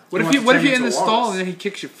 No. What if you're in the stall and then he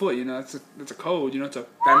kicks your foot? You know, it's a code. You know,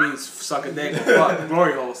 that means suck a dick, fuck,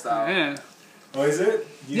 glory hole style. Yeah. Oh, is it?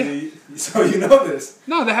 So you know this?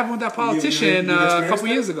 No, that happened with that politician a couple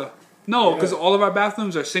years ago. No, because all of our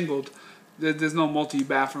bathrooms are singled. There's no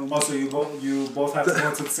multi-bathroom. Also, you both have to go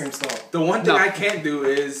into the same stall. The one thing I can't do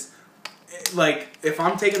is, like, if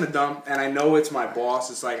I'm taking a dump and I know it's my boss,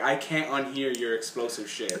 it's like, I can't unhear your explosive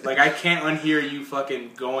shit. Like, I can't unhear you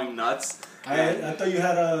fucking going nuts. I thought you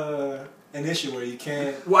had an issue where you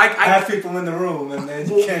can't have people in the room and then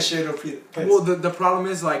you can't share their piss. Well, the problem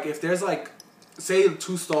is, like, if there's, like, say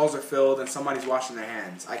 2 stalls are filled and somebody's washing their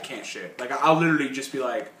hands, I can't shit. Like, I'll literally just be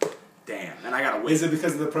like, damn, and I gotta wait. Is it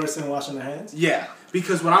because of the person washing their hands? Yeah,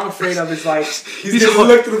 because what I'm afraid of is like he's gonna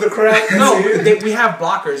look through the crack. No, we have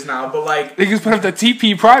blockers now, but like they just put up the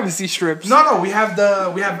TP privacy strips. No, we have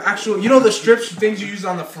actual. You know the strips, things you use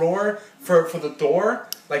on the floor for the door.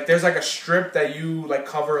 Like there's like a strip that you like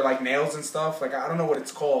cover like nails and stuff. Like I don't know what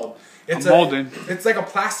it's called. It's molding. It's like a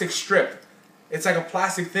plastic strip. It's like a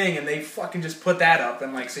plastic thing, and they fucking just put that up,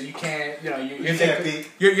 and like, so you can't,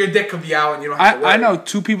 your dick could be out, and you don't have to worry. I know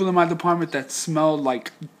 2 people in my department that smelled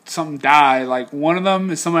like something died. Like one of them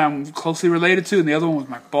is someone I'm closely related to, and the other one was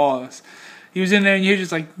my boss. He was in there, and you're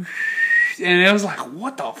just like, and it was like,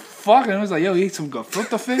 what the fuck? And it was like, yo, he ate some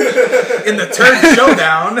gefilte fish in the turd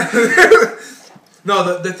showdown.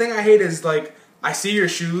 No, the thing I hate is like, I see your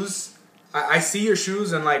shoes. I see your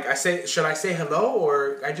shoes and like should I say hello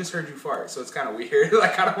or I just heard you fart, so it's kind of weird.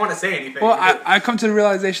 Like I don't want to say anything. Well, I come to the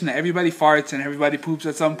realization that everybody farts and everybody poops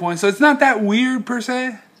at some point, so it's not that weird per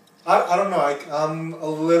se. I don't know. I'm a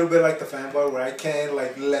little bit like the fanboy where I can't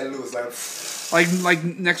like let loose. Like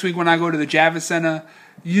next week when I go to the Javits Center,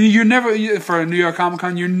 you're never for New York Comic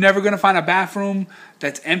Con. You're never gonna find a bathroom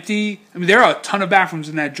that's empty. I mean, there are a ton of bathrooms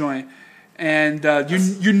in that joint, and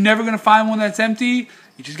you're never gonna find one that's empty.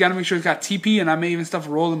 You just gotta make sure it's got TP, and I may even stuff a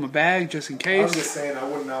roll in my bag just in case. I'm just saying, I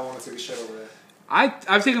would not want to take a shit over there.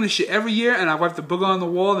 I've taken this shit every year, and I've wiped the booger on the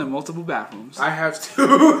wall in multiple bathrooms. I have too.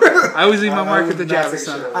 I always leave my mark at the Javits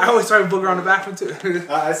Center. I always try to booger on the bathroom too.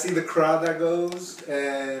 I see the crowd that goes,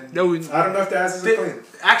 and I don't know if the asses are clean.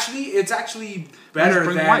 Actually, it's actually better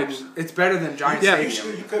than wipes. It's better than Giant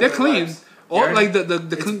Stadium. They're clean. Like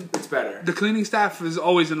it's better. The cleaning staff is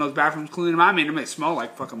always in those bathrooms cleaning them. I mean, it may smell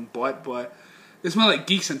like fucking butt, but It smelled like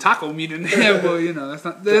geeks and taco meat in there. Well, you know, that's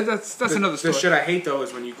not. That's another story. The shit I hate though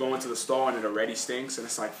is when you go into the stall and it already stinks, and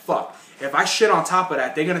it's like, fuck. If I shit on top of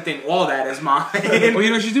that, they're gonna think all that is mine. Well, you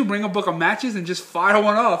know what you do? Bring a book of matches and just fire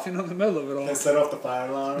one off. You know, in the middle of it all. And set off the fire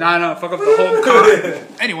alarm. No, fuck up the whole car.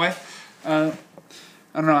 Anyway, I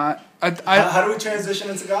don't know. How do we transition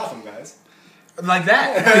into Gotham, guys? Like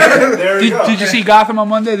that. There we go. Did you see Gotham on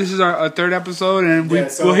Monday? This is our third episode, and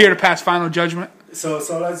we're here to pass final judgment. So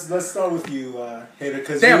let's start with you, Hater,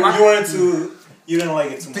 because you didn't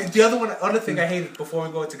like it too much. The other thing I hate before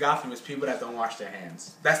we go into Gotham is people that don't wash their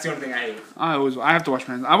hands. That's the only thing I hate. I have to wash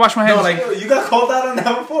my hands. I wash my hands. No, like you got called out on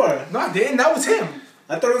that before. No, I didn't. That was him.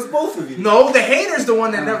 I thought it was both of you. No, the hater's the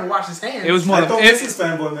one that never washed his hands. It was more. I thought Mrs.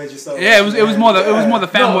 Fanboy made you so. Yeah, it was more the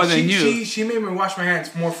fanboy than you. She made me wash my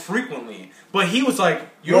hands more frequently, but he was like,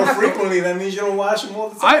 "You more don't frequently." That means you don't wash them all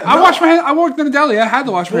the time. I wash my hands. I worked in a deli. I had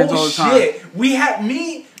to wash my hands all the time. Shit, we had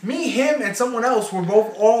me, him, and someone else were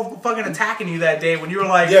both all fucking attacking you that day when you were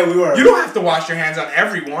like, "Yeah, we were." You don't have to wash your hands on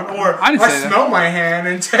everyone, or I smell my hand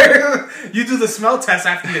and you do the smell test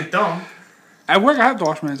after you dump. At work, I have to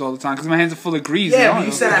wash my hands all the time because my hands are full of grease. Yeah, but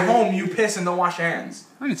you said at home you piss and don't wash your hands.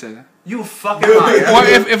 I didn't say that. You fucking liar. Or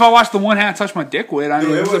if I wash the one hand I touch my dick with, I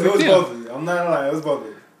mean, it was both of you. I'm not gonna lie, it was both of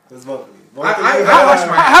you. It was both of you. I wash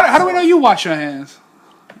my hands. How do we know you wash your hands?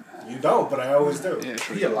 You don't, but I always do. Yeah,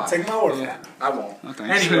 true. Take my word for it. I won't. Oh, No,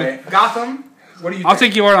 Anyway, Gotham, what do you think? I'll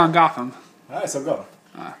take your word on Gotham. Alright, so go.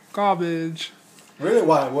 Garbage. Really?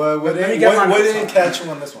 Why? What didn't catch you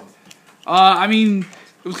on this one? I mean,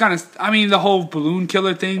 it was kind of. I mean, the whole balloon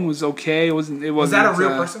killer thing was okay. It wasn't. Was that a real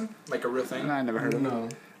person? Like a real thing? I never heard of it. No.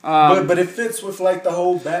 But it fits with like the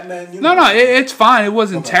whole Batman universe. No, it's fine. It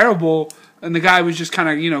wasn't terrible. And the guy was just kind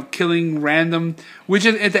of, killing random. Which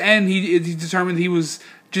at the end, he determined he was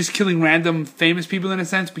just killing random famous people in a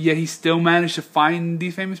sense, but yet he still managed to find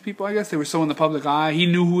these famous people. I guess they were so in the public eye. He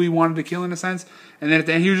knew who he wanted to kill in a sense, and then at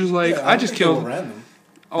the end, he was just like, "I just killed." Random.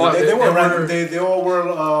 Oh, they weren't random. They all were.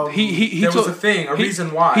 There was a thing, a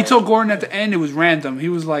reason why. He told Gordon at the end it was random. He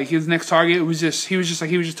was like his next target. He was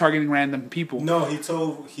just targeting random people. No, he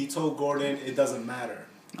told Gordon it doesn't matter.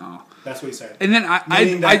 Oh. That's what he said. And then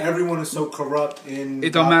everyone is so corrupt in.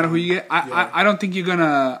 It don't matter who you get. I don't think you're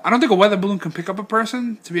gonna. I don't think a weather balloon can pick up a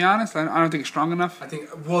person. To be honest, I don't think it's strong enough. I think.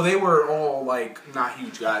 Well, they were all like not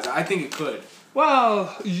huge guys. I think it could.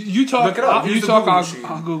 Well, you talk. Look it up. You talk.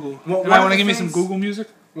 I'll Google. You might want to give me some Google music.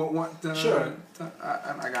 Sure.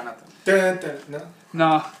 I got nothing.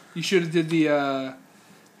 No, you should have did the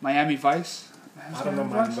Miami Vice. I don't know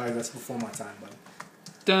Miami Vice. That's before my time, buddy.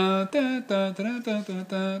 Is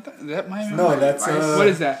that Miami? No, that's what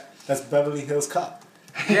is that? That's Beverly Hills Cop.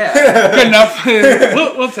 Yeah, good enough.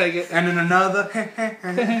 we'll take it. And then another.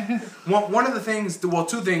 One of the things, well,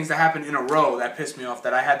 two things that happened in a row that pissed me off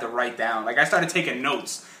that I had to write down. Like I started taking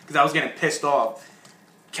notes because I was getting pissed off.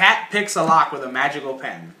 Cat picks a lock with a magical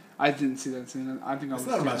pen. I didn't see that scene. I think I was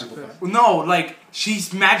not a magical pen. No, like she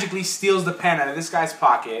magically steals the pen out of this guy's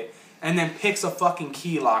pocket and then picks a fucking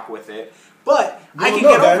key lock with it. But I can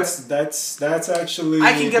get over it. That's actually.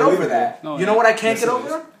 I can get over that. No, you know what I can't get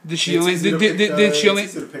over? Did she only? Did she only?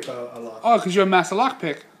 Pick a lock. Oh, because you're a master lock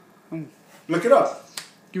pick. Look it up.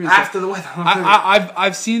 Give me After the weather.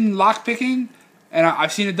 I've seen lock picking, and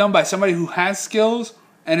I've seen it done by somebody who has skills.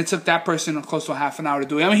 And it took that person close to half an hour to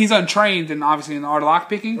do it. I mean, he's untrained and obviously in the art of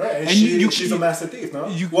lockpicking. Right, and she's a master thief,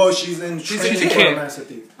 no? She's in training for a master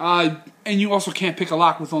thief. And you also can't pick a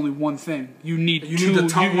lock with only one thing. You need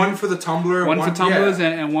one for the tumbler, one for tumblers,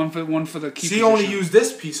 and one for the key. She only used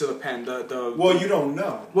this piece of the pen. Well, you don't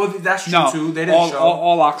know. Well, that's true too. They didn't show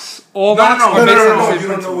all locks. No. You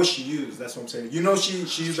don't know what she used. That's what I'm saying. You know she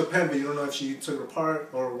used a pen, but you don't know if she took it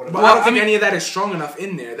apart or whatever. But I don't think any of that is strong enough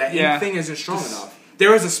in there. That thing isn't strong enough.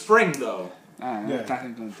 There is a spring, though. I don't know. That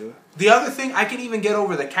ain't gonna do it. The other thing, I can even get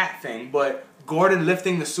over the cat thing, but Gordon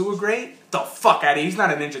lifting the sewer grate? The fuck out of here. He's not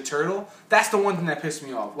a Ninja Turtle. That's the one thing that pissed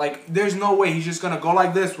me off. Like, there's no way he's just gonna go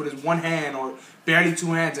like this with his one hand or barely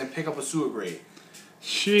two hands and pick up a sewer grate.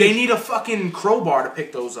 Jeez. They need a fucking crowbar to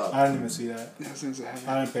pick those up. I didn't even see that.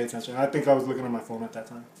 I didn't pay attention. I think I was looking at my phone at that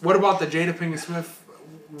time. What about the Jada Pinkett Smith?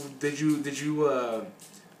 Did you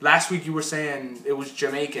last week you were saying it was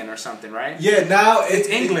Jamaican or something, right? Yeah, now it's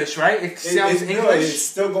English, right? It sounds English. No, it's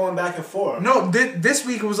still going back and forth. No, this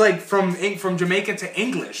week it was like from Jamaican to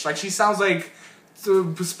English. Like she sounds like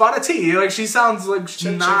Spot of Tea. Like she sounds like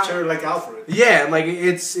like Alfred. Yeah, like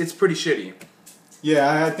it's pretty shitty.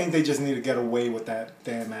 Yeah, I think they just need to get away with that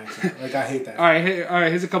damn accent. Like I hate that. All right.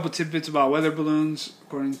 Here's a couple tidbits about weather balloons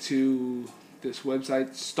according to this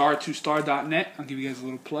website, star2star.net. I'll give you guys a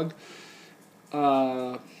little plug.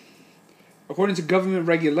 According to government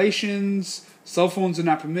regulations, Cell phones are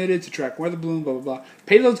not permitted to track weather balloons, blah, blah, blah.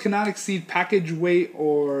 Payloads cannot exceed package weight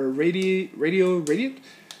or radius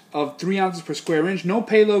of 3 ounces per square inch. No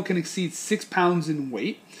payload can exceed 6 pounds in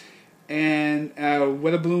weight. And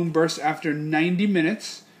weather balloon bursts after 90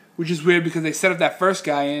 minutes, which is weird because they set up that first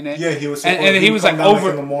guy in it. Yeah, he was. And he was like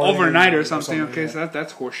overnight or something. Okay, so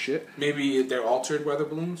that's horse shit. Maybe they're altered weather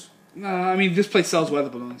balloons? No, I mean, this place sells weather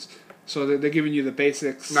balloons. So they're giving you the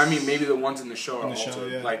basics. I mean, maybe the ones in the show are altered. Show,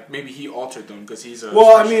 yeah. Like, maybe he altered them because he's a...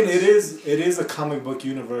 Well, I mean, it is a comic book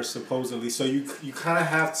universe, supposedly. So you kind of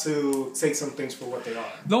have to take some things for what they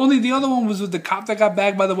are. The other one was with the cop that got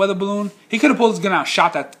bagged by the weather balloon. He could have pulled his gun out and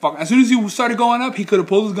shot that fuck. As soon as he started going up, he could have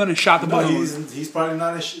pulled his gun and shot the balloon. He's probably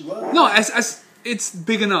not a... No, as it's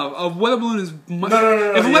big enough. A weather balloon is... No.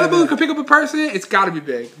 If a weather balloon could pick up a person, it's got to be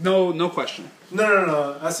big. No question.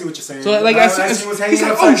 No. I see what you're saying. So like, he's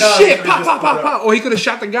like, oh shit, pop. Or he could have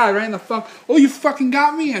shot the guy right in the fuck. Oh, you fucking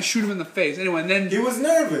got me, and shoot him in the face. Anyway, and then he was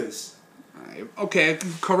nervous. Okay,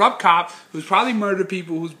 corrupt cop who's probably murdered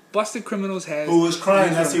people, who's busted criminals' heads, who was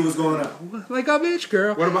crying as he was going out, like a bitch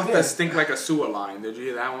girl. What about the stink like a sewer line? Did you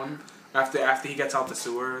hear that one? After he gets out the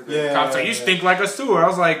sewer, the cop's like, you stink like a sewer. I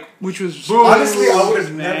was like, which was honestly, I would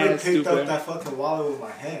have never picked up that fucking wallet with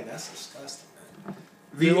my hand. That's disgusting.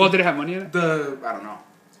 Did it have money in it? I don't know.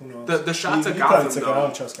 Who knows? The shots of Gotham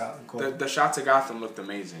though. The shots of Gotham looked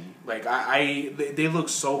amazing. Like they look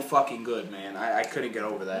so fucking good, man. I couldn't get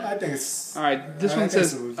over that. I think it's all right. This one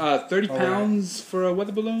says 30 pounds for a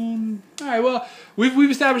weather balloon. All right. Well,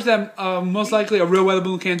 we've established that most likely a real weather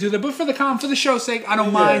balloon can't do that. But for the show's sake, I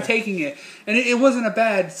don't mind taking it. And it wasn't a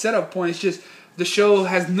bad setup point. It's just the show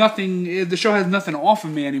has nothing. The show has nothing to offer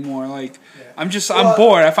me anymore. Like I'm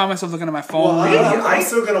bored. I find myself looking at my phone. I'm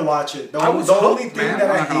still gonna watch it. The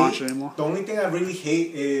only thing I really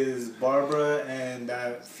hate is Barbara and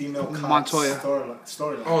that female cop Montoya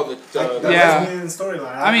storyline. Oh, the lesbian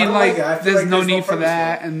storyline. I mean, there's no need for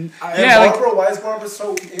that. And Barbara, why is Barbara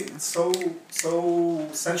so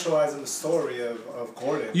centralized in the story of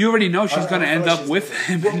Gordon? You already know she's gonna end up with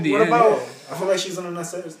him in the end. I feel like she's an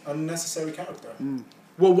unnecessary character.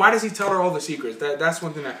 Well, why does he tell her all the secrets? That's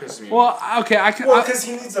one thing that pisses me off. Well, okay, I can. Well, because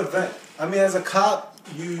he needs a vent. I mean, as a cop,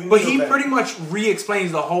 But he pretty much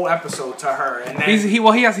re-explains the whole episode to her, and then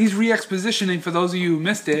he's re-expositioning for those of you who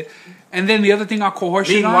missed it. And then the other thing I'll call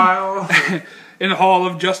horseshit on, in the Hall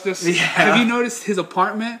of Justice, have you noticed his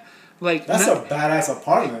apartment? Like that's a badass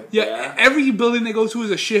apartment. Yeah, every building they go to is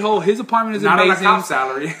a shithole. His apartment is not amazing. On a cop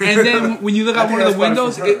salary. And then when you look out one of the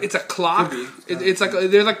windows, it's a clock. It's like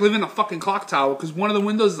they're like living in a fucking clock tower because one of the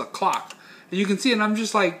windows is a clock, and you can see it. And I'm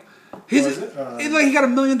just like, it's like he got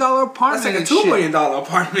 $1 million apartment. That's like a $2 million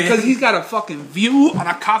apartment because he's got a fucking view on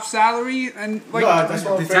a cop salary and like. No, that's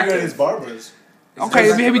what I'm figuring is Barbara's.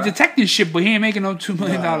 Okay, maybe detecting shit, but he ain't making no $2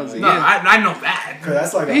 million a year. No, I know that.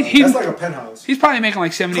 That's like a penthouse. He's probably making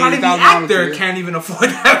like $70,000. Probably the actor can't even afford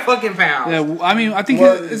that fucking pound. Yeah, I mean, I think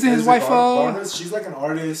isn't his wife? She's like an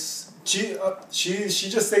artist. She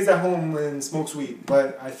just stays at home and smokes weed.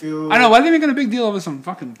 But I feel I know. Why are they making a big deal over some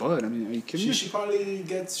fucking bud? I mean, are you kidding me? She probably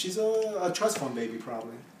gets. She's a trust fund baby,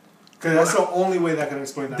 probably. Because that's the only way that can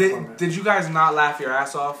explain that. Did you guys not laugh your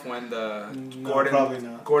ass off when probably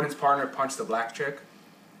not. Gordon's partner punched the black chick?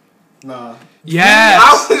 Nah.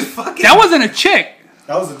 Yes. That wasn't a chick.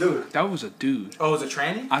 That was a dude. That was a dude. Oh, it was a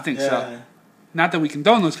tranny? I think so. Not that we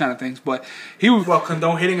condone those kind of things, but he was... Well,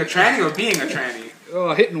 condone hitting a tranny or being a tranny?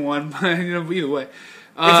 Oh, hitting one. Either way. If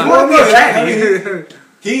you want to be a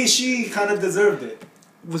tranny... She kind of deserved it.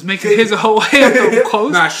 Was making his whole way up the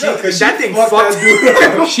coast. Nah, that thing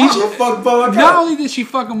fucked. She not only did she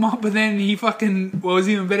fuck him up, but then he fucking. What was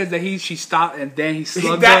even better is that she stopped and then he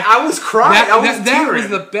slugged her. I was crying. That was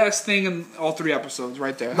the best thing in all 3 episodes,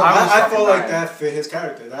 right there. No, I felt like that fit his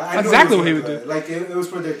character. That's exactly what he would do. Like it was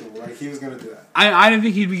predictable. Like he was gonna do that. I didn't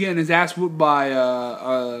think he'd be getting his ass whooped by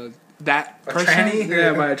that person. Tranny?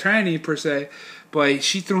 Yeah, by a tranny per se. But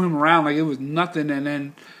she threw him around like it was nothing, and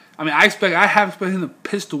then. I mean, I have expected him to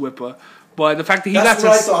pistol whip her, but the fact that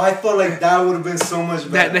I felt like that would have been so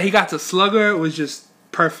much better. That he got to slug her was just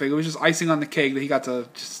perfect. It was just icing on the cake that he got to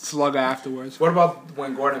just slug her afterwards. What about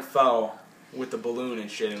when Gordon fell with the balloon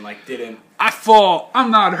and shit and like didn't? I fall.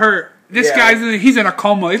 I'm not hurt. This guy's he's in a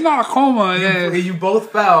coma. He's not a coma. You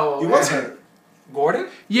both fell. He was hurt. Gordon?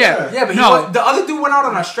 Yeah, but the other dude went out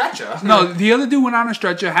on a stretcher. No, the other dude went out on a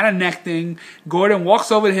stretcher, had a neck thing. Gordon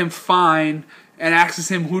walks over to him fine. And asks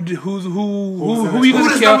him who you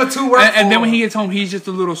gonna kill, number 2 work and then when he gets home, he's just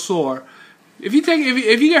a little sore. If you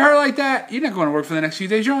get hurt like that, you're not going to work for the next few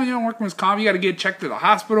days. You don't work with comp. You got to get checked to the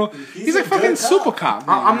hospital. He's like fucking super cop.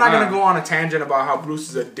 I'm not gonna go on a tangent about how Bruce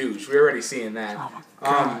is a douche. We're already seeing that. Oh my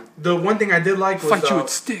God. The one thing I did like was fight you with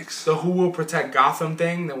sticks. The Who Will Protect Gotham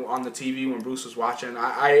thing on the TV when Bruce was watching.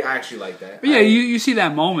 I actually like that. But yeah, you see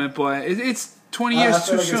that moment, but it's 20 years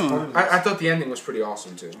too soon. I thought the ending was pretty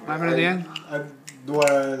awesome too. What happened at the end?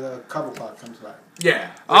 Where the Cobblepot comes back.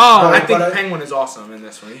 Yeah. Oh, I think Penguin is awesome in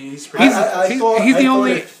this one. He's pretty. He's the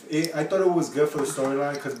only. I thought it was good for the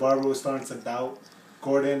storyline because Barbara was starting to doubt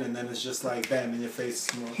Gordon, and then it's just like, bam, in your face.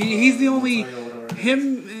 He's the only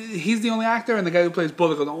He's the only actor, and the guy who plays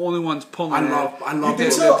Bullock are the only ones pulling. I love.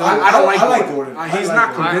 Him. So? I don't like Gordon. He's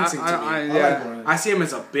not convincing to me. I like Gordon. I see him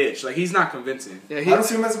as a bitch. Like he's not convincing. Yeah, I don't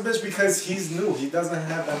see him as a bitch because he's new. He doesn't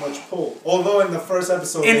have that much pull. Although in the first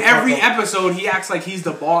episode, in every episode, he acts like he's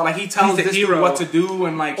the boss. Like he tells this dude what to do,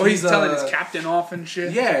 and like he's telling his captain off and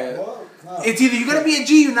shit. Yeah. Well, no. It's either you're gonna be a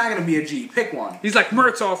G, you're not gonna be a G. Pick one. He's like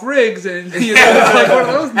Mertz off Riggs, and you know, it's like one of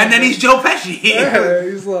those. And then he's Joe Pesci. Yeah,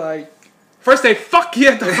 he's like, first they fuck you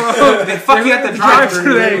at the they fuck you at the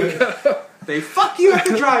drive-thru. They fuck you at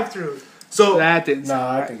the drive-thru. So that didn't. No,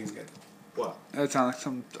 I think he's good. What? That sounds like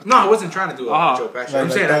some. No, I wasn't trying to do it with Joe Pesci.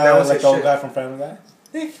 I'm saying that was like his the old shit. guy from Family Guy.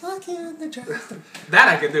 They fuck you at the drive-thru. That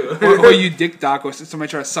I could do. or you dick doc, or somebody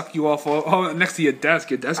try to suck you off next to your desk.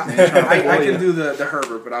 Your desk man. I can do the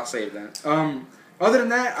Herbert, but I'll save that. Other than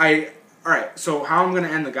that, alright, so how I'm gonna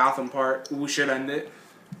end the Gotham part, we should end it.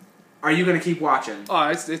 Are you gonna keep watching? Oh,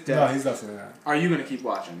 it's dead. No, he's definitely not. Are you gonna keep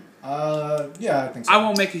watching? Yeah, I think so.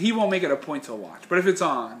 He won't make it a point to watch, but if it's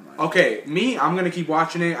on. Okay, I'm gonna keep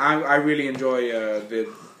watching it. I really enjoy the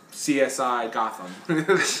CSI Gotham.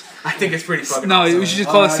 I think it's pretty fucking awesome. We should just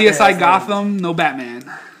call it CSI Gotham, no Batman.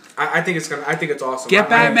 I think it's awesome. Get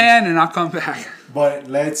Batman and I'll come back. But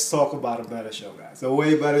let's talk about a better show, guys. A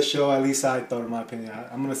way better show, at least I thought, in my opinion.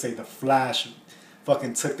 I'm gonna say The Flash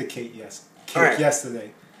fucking took the cake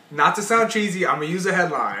yesterday. Not to sound cheesy, I'm gonna use a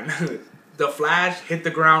headline. The Flash hit the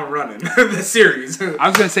ground running. The series. I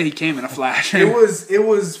was gonna say he came in a flash. It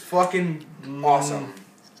was fucking awesome.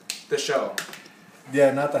 The show.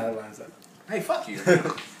 Yeah, not the headlines though. Hey, fuck you.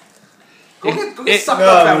 Go get sucked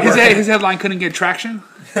up. His headline couldn't get traction.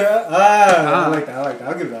 I like that.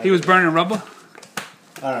 I'll give that. He was burning rubber.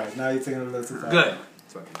 All right, now you're taking a little too far. Good.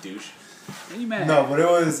 Fucking douche. Are you mad? No, but it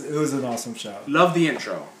was an awesome show. Love the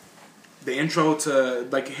intro. The intro to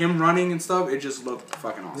like him running and stuff, it just looked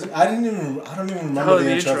fucking awesome. I don't even remember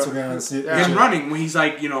the intro to be honest. Him running when he's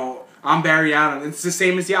like, I'm Barry Allen. It's the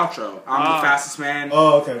same as the outro. I'm the fastest man.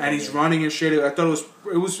 Oh, okay. And he's running and shit. I thought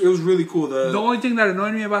it was really cool. The only thing that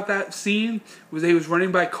annoyed me about that scene was that he was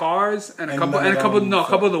running by cars and a couple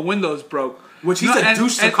of the windows broke. Which he's a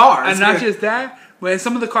douche to cars. And not just that, but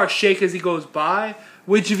some of the cars shake as he goes by,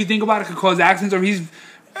 which if you think about it could cause accidents, or he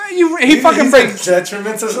fucking breaks.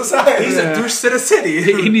 Detriment to society. He's a douche to the city.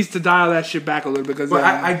 He needs to dial that shit back a little because. But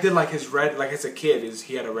I did like his red, like as a kid,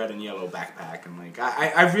 he had a red and yellow backpack, and like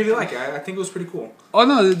I really like it. I think it was pretty cool. Oh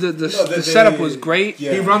no, the setup was great.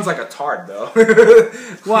 Yeah. He runs like a tard though.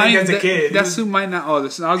 Well, as a kid, that suit might not. Oh,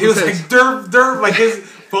 he was like derp, like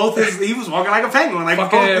he was walking like a penguin, like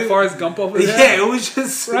fucking Forrest Gump over there. Yeah, it was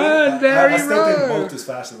just run, Barry, I still think Bolt is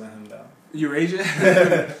faster than him though. Eurasian.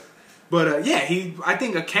 But I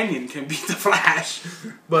think a Kenyan can beat the Flash.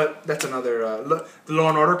 But that's another. The Law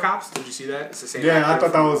and Order cops. Did you see that? It's the same. Yeah, I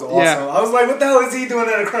thought that was awesome. Yeah. I was like, what the hell is he doing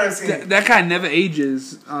at a crime scene? That guy never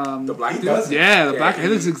ages. The black dude. Does. Yeah, the black. He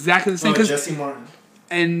looks exactly the same. Jesse Martin.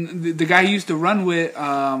 And the guy he used to run with,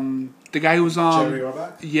 the guy who was on Jerry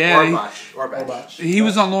Orbach? Yeah, Orbach. He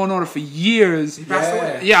was on Law and Order for years. He passed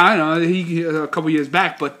away. Yeah, I know. He a couple years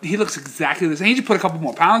back, but he looks exactly the same. He just put a couple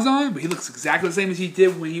more pounds on, but he looks exactly the same as he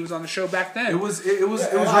did when he was on the show back then. It was really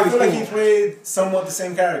I feel cool. like he played somewhat the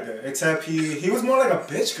same character, except he was more like a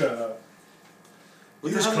bitch girl.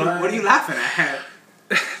 What are you laughing at?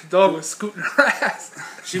 Dog was scooting her ass.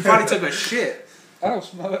 She probably took a shit. I don't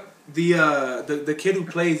smell it. The kid who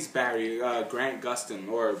plays Barry, Grant Gustin,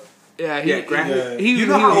 or Grant. Yeah. You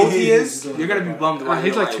know how old he is? You're gonna be bummed.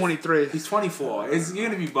 He's like 23. He's 24. You're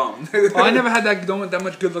gonna be bummed. I never had that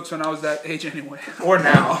much good looks when I was that age anyway. Or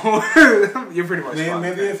now. You're pretty much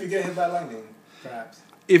maybe if you get hit by lightning, perhaps.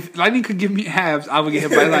 If lightning could give me abs, I would get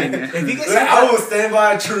hit by lightning. If he gets I will stand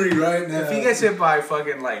by a tree right now. If he gets hit by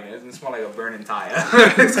fucking lightning, it's gonna smell like a burning tire.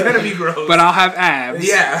 It's gonna be gross. But I'll have abs.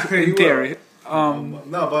 Yeah, in theory.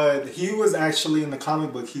 No, but he was actually in the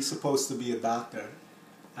comic book. He's supposed to be a doctor.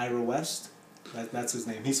 Ira West, that's his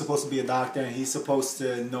name. He's supposed to be a doctor, and he's supposed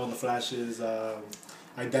to know the Flash's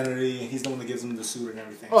identity. He's the one that gives him the suit and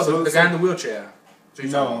everything. Oh, the guy in the wheelchair.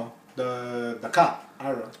 No, the cop.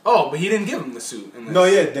 Ira. Oh, but he didn't give him the suit. No,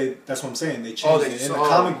 yeah, that's what I'm saying. They changed it. In the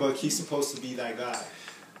comic book, he's supposed to be that guy.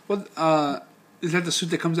 What, is that the suit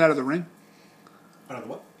that comes out of the ring? Out of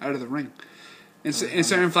what? Out of the ring. In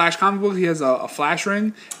certain Flash comic books, he has a Flash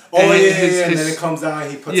ring. Oh, and and then it comes down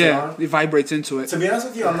and he puts it on? Yeah, it vibrates into it. To be honest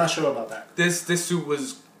with you, I'm not sure about that. This suit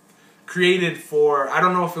was created for... I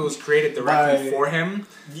don't know if it was created directly for him.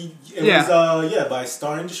 It was, by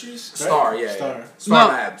Star Industries, right? Star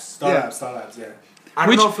Labs. Star Labs, yeah. I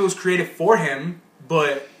don't know if it was created for him,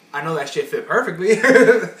 but I know that shit fit perfectly. if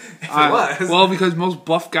it was. Well, because most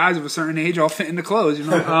buff guys of a certain age all fit into clothes, you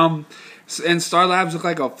know? And Star Labs looked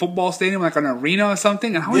like a football stadium, like an arena or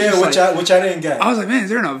something. And I was which I didn't get. I was like, man, is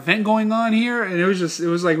there an event going on here? And it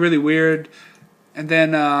was like really weird. And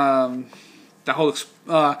then the whole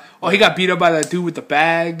he got beat up by that dude with the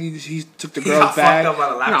bag. He took the girl's bag. He got fucked up by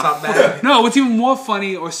the laptop bag. No, what's even more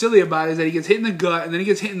funny or silly about it is that he gets hit in the gut and then he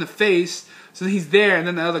gets hit in the face. So then he's there, and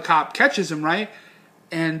then the other cop catches him, right?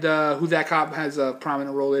 And who that cop has a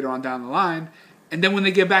prominent role later on down the line. And then when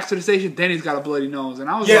they get back to the station, then he's got a bloody nose. And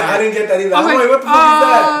I was I didn't get that either. I was like, what the fuck is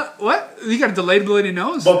that? What? He got a delayed bloody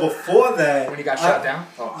nose? But before that... When he got shot down?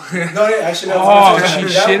 Oh. No, actually,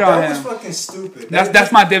 that was fucking stupid.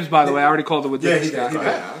 That's my dibs, by the way. I already called it with dibs.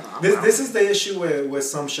 This is the issue with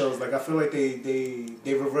some shows. Like, I feel like they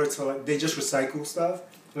revert to, like, they just recycle stuff.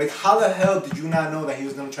 Like, how the hell did you not know that he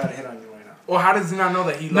was going to try to hit on you right now? Well, how does he not know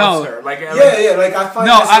that he loves her? Like, like I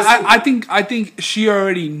find I think she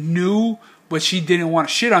already knew... But she didn't want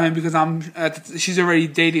to shit on him because she's already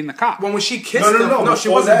dating the cop. When she kissed him, no, she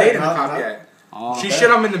wasn't dating the cop yet. She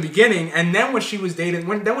shit on him in the beginning, and then when she was dating,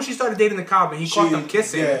 when she started dating the cop, and he caught them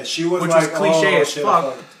kissing, she was which was cliche as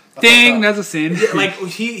fuck. Ding, that's a sin. Yeah, like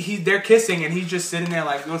they're kissing, and he's just sitting there,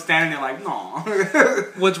 like standing there, like no.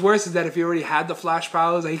 What's worse is that if he already had the Flash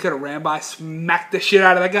powers, he could have ran by, smacked the shit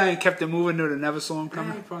out of that guy, and kept it moving. They would have never saw him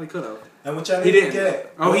coming. Yeah, he probably could have. And which I didn't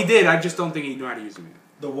get. Oh, he did. I just don't think he knew how to use them.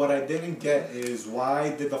 What I didn't get is why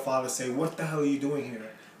did the father say, "What the hell are you doing here?"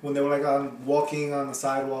 When they were like walking on the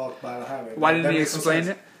sidewalk by the highway. Why didn't he explain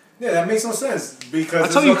it? Yeah, that makes no sense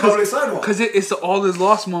because it's a public sidewalk. Because it's the all is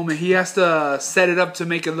lost moment. He has to set it up to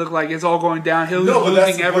make it look like it's all going downhill. He's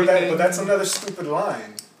losing everything. But that's another stupid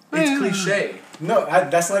line. It's cliche. No,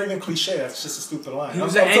 that's not even cliche. That's just a stupid line. I'm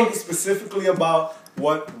talking specifically about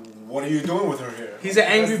what are you doing with her here? He's an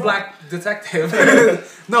angry black detective.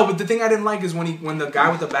 No, but the thing I didn't like is when the guy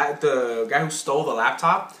with the guy who stole the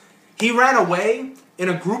laptop, he ran away in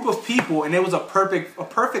a group of people, and it was a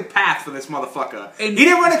perfect path for this motherfucker. And he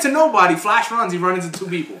didn't run into nobody. Flash runs, he runs into two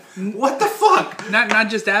people. What the fuck? Not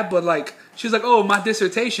just that, but like she's like, oh, my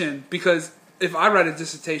dissertation, because if I write a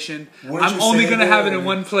dissertation, I'm only gonna have it in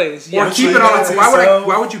one place. Or keep it on.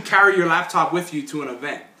 Why would you carry your laptop with you to an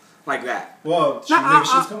event like that? Well, maybe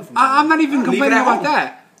she's coming from. I'm not even complaining about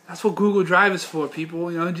that. That's what Google Drive is for,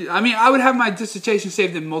 people. You know, I mean, I would have my dissertation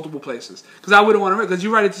saved in multiple places because I wouldn't want to. Because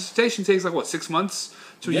you write a dissertation takes like what 6 months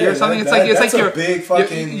to a year or something. It's like your big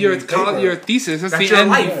fucking your thesis. That's the your end.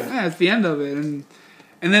 Life. Yeah, it's the end of it. And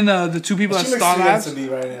then the two people at Star Labs. To be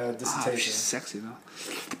writing a dissertation. She's sexy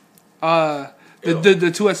though.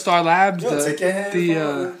 The two at Star Labs. Take your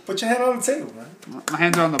hand. Put your hand on the table, man. My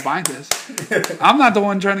hands are on the binders. I'm not the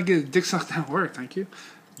one trying to get a dick sucked at work. Thank you.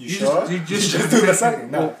 You sure? You just do the second.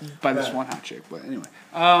 No, well, by this one hot chick. But anyway,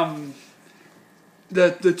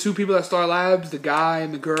 the two people at Star Labs, the guy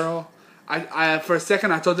and the girl. I for a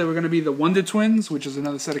second I thought they were going to be the Wonder Twins, which is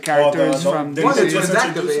another set of characters from Wonder Twins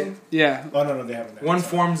activated. Yeah. Oh no, they haven't. One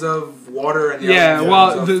forms of water and the other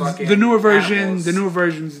well the newer version animals. The newer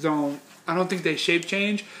versions don't. I don't think they shape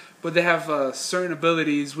change, but they have certain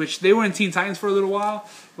abilities which they were in Teen Titans for a little while,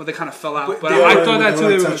 but they kind of fell out. But I thought that too.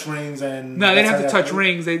 They would touch rings and no, they didn't have to touch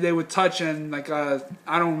rings. They would touch and like I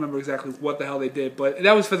don't remember exactly what the hell they did, but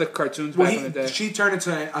that was for the cartoons back in the day. She turned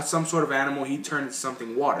into some sort of animal. He turned into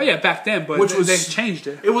something water. Oh, yeah, back then, but they changed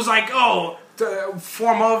it. It was like the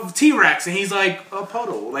form of T-Rex, and he's like a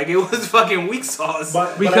puddle. Like it was fucking weak sauce.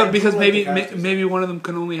 Because maybe one of them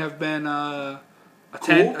can only have been.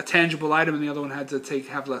 A tangible item, and the other one had to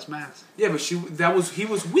have less mass. Yeah, but he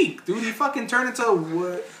was weak, dude. He fucking turned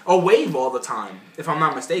into a wave all the time, if I'm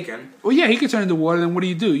not mistaken. Well, yeah, he could turn into water. Then what do?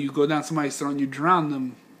 You go down somebody's throat and you drown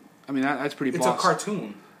them. I mean, that's pretty. It's a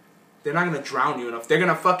cartoon. They're not gonna drown you enough. They're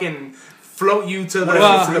gonna fucking float you to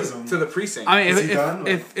the precinct. I mean,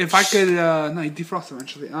 if I could, no, he defrosts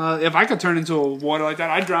eventually. If I could turn into a water like that,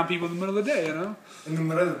 I'd drown people in the middle of the day. You know. In the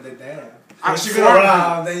middle of the day, damn.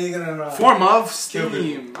 Then you're gonna form of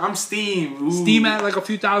steam. I'm steam. Ooh. Steam at like a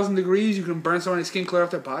few thousand degrees. You can burn somebody's skin clear off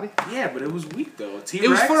their body. Yeah, but it was weak though. T-Rex? It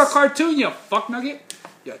was for a cartoon. You fuck nugget.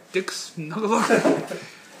 You dick snuggler.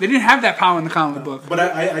 They didn't have that power in the comic book. But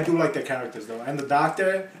I do like the characters though, and the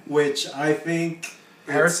Doctor, which I think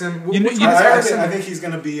Harrison. I think he's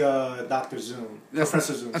gonna be Dr. Zoom,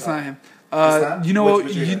 Professor Zoom. That's not him. You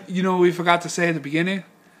know what we forgot to say at the beginning?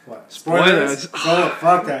 What? Spoilers? Oh,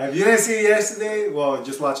 fuck that. If you didn't see it yesterday, well,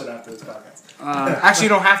 just watch it after this podcast. Actually, you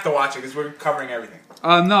don't have to watch it because we're covering everything.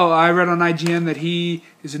 No, I read on IGN that he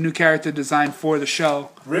is a new character designed for the show.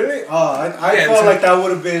 Really? Oh, I felt like that would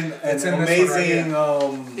have been an amazing...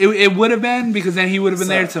 It would have been, because then he would have been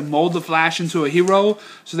there to mold the Flash into a hero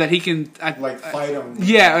so that he can... fight him.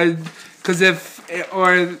 Yeah, because if...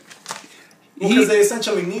 Because they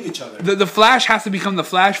essentially need each other. The Flash has to become the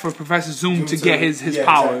Flash for Professor Zoom to get his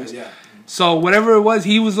powers. Exactly, yeah. So whatever it was,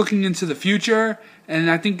 he was looking into the future,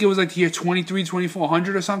 and I think it was like the year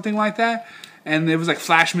 2400 or something like that, and there was like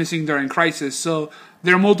Flash missing during Crisis. So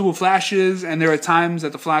there are multiple Flashes, and there are times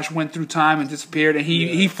that the Flash went through time and disappeared, and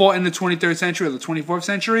he fought in the 23rd century or the 24th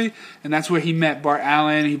century, and that's where he met Bart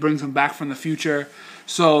Allen. He brings him back from the future.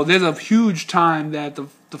 So there's a huge time that the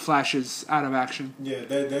Flash is out of action. Yeah,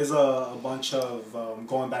 there's a bunch of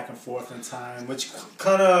going back and forth in time, which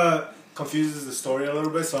kind of confuses the story a little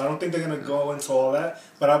bit, so I don't think they're going to go into all that.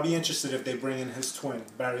 But I'll be interested if they bring in his twin,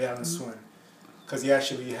 Barry Allen's twin, because he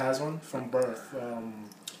actually has one from birth.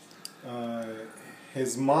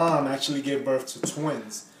 His mom actually gave birth to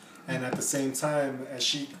twins, and at the same time as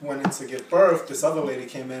she went in to give birth, this other lady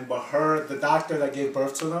came in, but the doctor that gave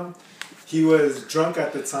birth to them, he was drunk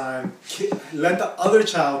at the time, let the other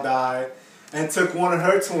child die, and took one of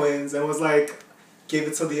her twins and was like, gave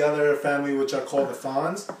it to the other family, which are called the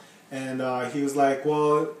Thawns. And he was like,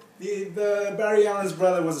 well, the Barry Allen's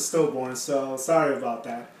brother was a stillborn, so sorry about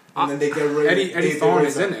that. And then they get rid of Eddie Thawne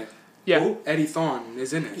is in it. Yeah, Who? Eddie Thawne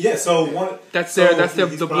is in it. Yeah, so that's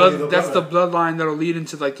the bloodline that'll lead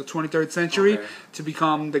into like the 23rd century to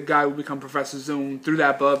become the guy who become Professor Zoom through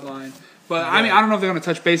that bloodline. But I mean, I don't know if they're gonna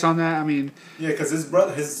touch base on that. I mean, yeah, because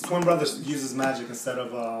his twin brother uses magic instead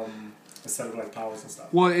of like powers and stuff.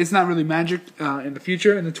 Well, it's not really magic in the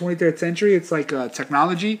future. In the 23rd century, it's like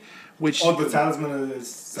technology, which the talisman is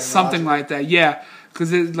something like that. Yeah,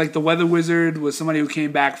 because like the Weather Wizard was somebody who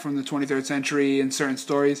came back from the 23rd century in certain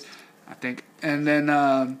stories, I think, and then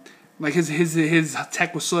like his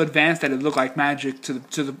tech was so advanced that it looked like magic to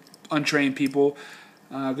the untrained people.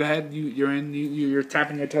 Go ahead, you're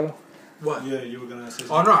tapping your toe. What? Yeah, you were gonna say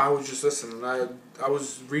something. Oh no, I was just listening. I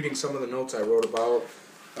was reading some of the notes I wrote about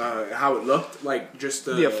how it looked, like just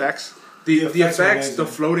the effects. The effects, the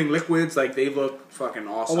floating liquids, like they look fucking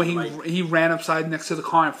awesome. Oh, when he ran upside next to the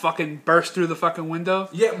car and fucking burst through the fucking window.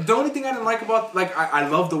 Yeah, the only thing I didn't like about I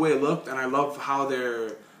love the way it looked, and I love how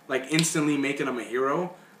they're like instantly making him a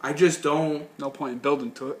hero. I just don't. No point in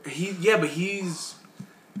building to it. But he's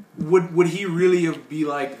would he really be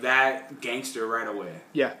like that gangster right away?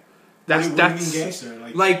 Yeah. That's gangster.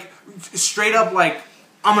 Like straight up, like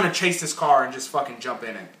I'm gonna chase this car and just fucking jump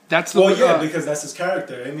in it. That's because that's his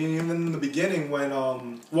character. I mean, even in the beginning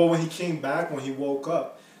when he came back, when he woke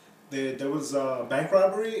up, there was a bank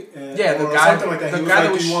robbery. The guy, something like that. He was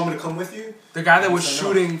like, "Do you want me to come with you?" The guy that was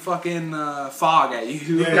shooting fucking fog at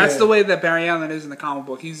you. Yeah, that's the way that Barry Allen is in the comic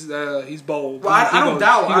book. He's bold. Well, I don't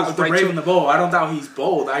doubt the Brave and the Bold. I don't doubt he's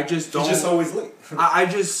bold. I just don't. He's just always late.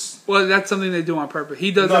 Well, that's something they do on purpose.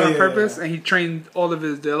 He does that on purpose, and he trained all of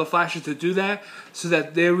the other Flashes to do that, so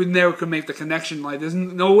that they never could make the connection. Like, there's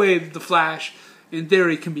no way the Flash, in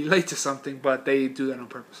theory, can be late to something, but they do that on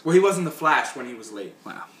purpose. Well, he wasn't the Flash when he was late.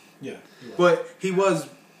 Wow. Yeah. But he was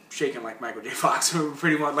shaking like Michael J. Fox,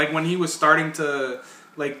 pretty much. Like when he was starting to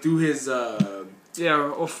like do his.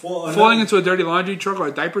 Falling into a dirty laundry truck or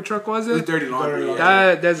a diaper truck, was it? The dirty laundry.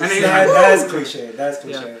 That's cliche. That's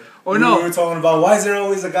cliche. Yeah. Or no, we were talking about why is there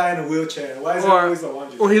always a guy in a wheelchair? Why is there always a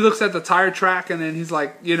laundry? Or he looks at the tire track and then he's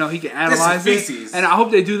like, he can analyze it. And I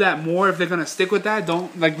hope they do that more if they're gonna stick with that.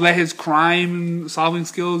 Don't let his crime solving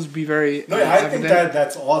skills be very. No, I think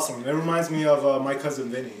that's awesome. It reminds me of My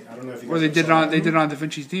Cousin Vinny. I don't know if you. Or they did it on Da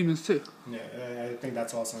Vinci's Demons too. Yeah, I think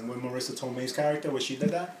that's awesome. With Marissa Tomei's character, where she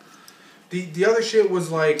did that. The other shit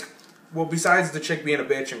was like. Well, besides the chick being a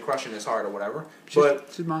bitch and crushing his heart or whatever, but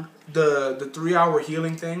the 3-hour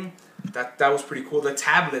healing thing, that was pretty cool. The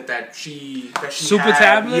tablet that she super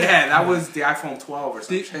had, tablet, that was the iPhone 12 or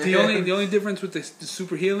something. The only difference with the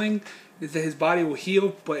super healing is that his body will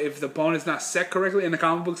heal, but if the bone is not set correctly in the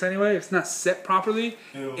comic books anyway, if it's not set properly,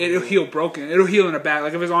 it'll heal broken. It'll heal in a bad.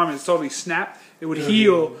 Like if his arm is totally snapped, it would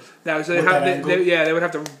heal. That was they would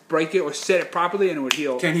have to break it or set it properly, and it would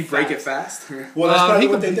heal. Can he break it fast? Well, that's probably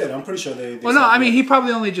what they did. I'm pretty sure they well, no, I mean he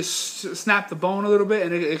probably only just snapped the bone a little bit,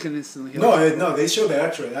 and it can instantly heal. No, they showed the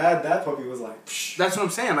X-ray. That puppy was like. Psh. That's what I'm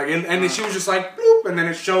saying. Like, and then she was just like, bloop, and then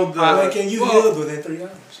it showed the. Like, and you healed within 3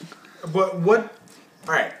 hours. But what?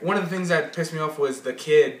 All right. One of the things that pissed me off was the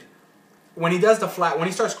kid. When he does when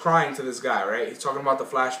he starts crying to this guy, right? He's talking about the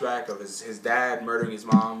flashback of his dad murdering his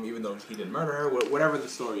mom, even though he didn't murder her. Whatever the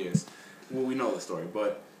story is, well, we know the story.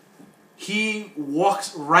 But he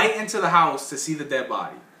walks right into the house to see the dead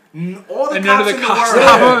body. All the cops in the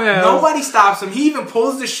world, nobody stops him. He even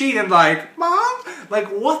pulls the sheet and like, Mom, like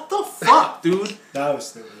what the fuck, dude? That was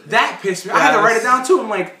stupid. That pissed me. I had to write it down too. I'm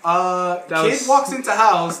like, kid walks into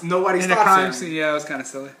house, nobody stops him. Yeah, it was kind of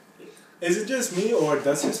silly. Is it just me, or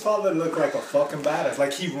does his father look like a fucking badass?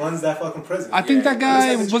 Like, he runs that fucking prison. I think that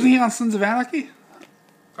guy, wasn't he on Sons of Anarchy?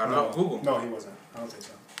 I don't know. Google. No, he wasn't. I don't think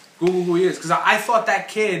so. Google who he is. Because I thought that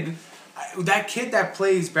kid that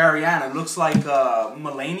plays Barry Allen looks like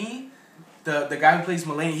Mulaney. The guy who plays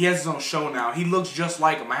Mulaney, he has his own show now. He looks just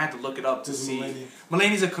like him. I had to look it up to see.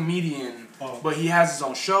 Mulaney's a comedian, but he has his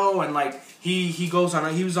own show, and like he goes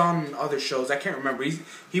on. He was on other shows. I can't remember.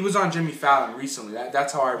 He was on Jimmy Fallon recently.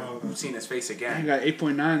 That's how I've seen his face again. He got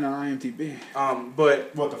 8.9 on IMDb.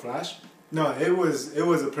 But what, The Flash? No, it was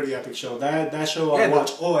a pretty epic show. That show I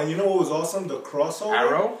watched. Oh, and you know what was awesome? The crossover.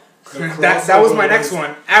 Arrow. That was my next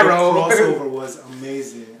one. Arrow. The crossover was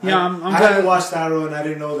amazing. Yeah, I hadn't watched Arrow, and I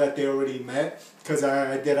didn't know that they already met, because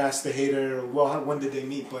I did ask the hater, well, when did they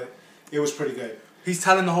meet? But it was pretty good. He's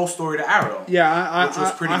telling the whole story to Arrow. Yeah, which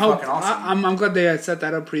was pretty fucking awesome. I'm glad they had set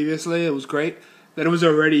that up previously. It was great. That it was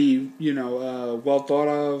already, well thought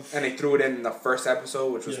of. And they threw it in the first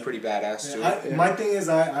episode, which was pretty badass too. My thing is,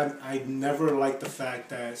 I never liked the fact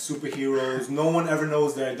that superheroes, no one ever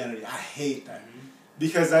knows their identity. I hate that.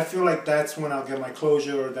 Because I feel like that's when I'll get my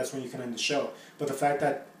closure, or that's when you can end the show. But the fact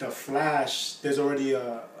that the Flash, there's already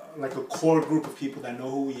a core group of people that know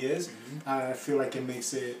who he is, I feel like it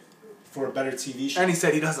makes it for a better TV show. And he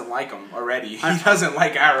said he doesn't like him already. He doesn't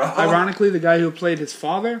like Arrow. Ironically, the guy who played his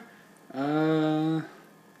father, John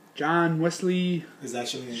Wesley is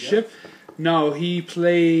actually in Shipp. No, he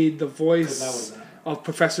played the voice of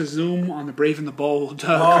Professor Zoom on the Brave and the Bold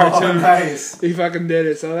cartoon. Nice. He fucking did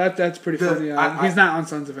it. So that's pretty funny. He's not on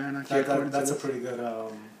Sons of Anarchy. That's a pretty good. I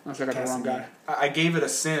got the wrong guy. I gave it a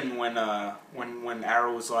sin when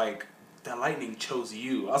Arrow was like, the lightning chose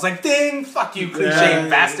you. I was like, ding, fuck you, cliche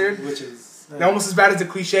bastard. Which is almost as bad as the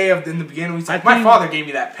cliche of in the beginning. He's like, my father gave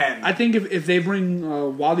me that pen. I think if they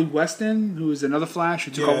bring Wally West in, who is another Flash,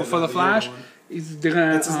 who took over for the Flash, they're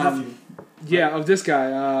gonna. That's his nephew. Yeah, of this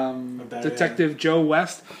guy, Detective Joe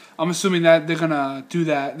West. I'm assuming that they're gonna do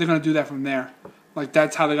that. They're gonna do that from there. Like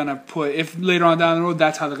that's how they're gonna put. If later on down the road,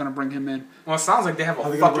 that's how they're gonna bring him in. Well, it sounds like they have a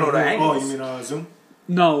fuckload of angles. Oh, you mean Zoom?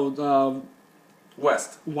 No,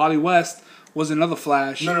 West. Wally West was another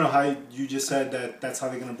Flash. No. How you just said that's how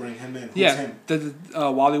they're gonna bring him in? Who's him?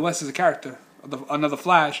 Wally West is a character, another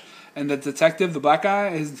Flash, and the detective, the black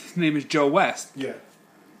guy, his name is Joe West. Yeah.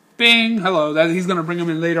 Bing, hello. He's gonna bring him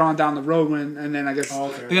in later on down the road, and then I guess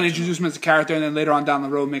they're gonna introduce him as a character, and then later on down the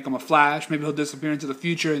road make him a Flash. Maybe he'll disappear into the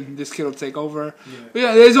future, and this kid will take over.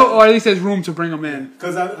 Yeah, or at least there's room to bring him in.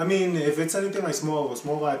 Because I mean, if it's anything like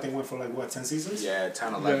Smallville, I think went for like 10 seasons. Yeah,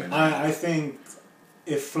 10, 11. I think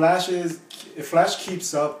if Flash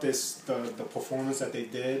keeps up the performance that they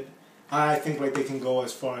did, I think like they can go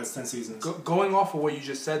as far as 10 seasons. Going off of what you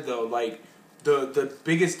just said though, like the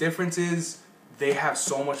biggest difference is they have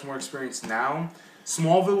so much more experience now.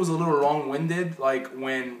 Smallville was a little long-winded, like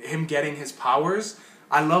when him getting his powers.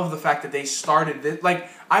 I love the fact that they started this. Like,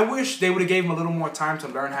 I wish they would have gave him a little more time to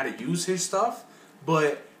learn how to use his stuff.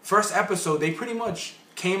 But first episode, they pretty much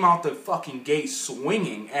came out the fucking gate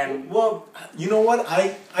swinging. And well, you know what?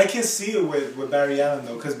 I can see it with Barry Allen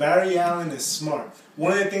though, because Barry Allen is smart.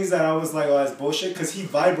 One of the things that I was like, oh, that's bullshit, because he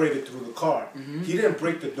vibrated through the car. He didn't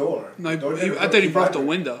break the door. No, I thought he broke the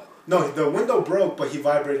window. No, the window broke, but he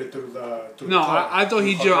vibrated through the car. I thought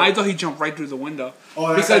he jumped right through the window.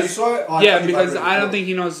 Oh, that's how you saw it? Because I don't think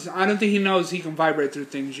he knows. I don't think he knows he can vibrate through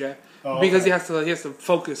things yet. Because he has to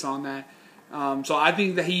focus on that. So I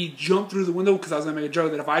think that he jumped through the window because I was gonna make a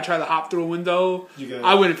joke that if I try to hop through a window,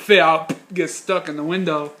 I wouldn't fit. I'll get stuck in the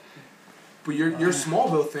window. But your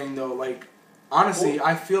Smallville thing though, like honestly,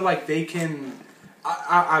 I feel like they can.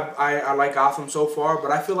 I like Gotham so far,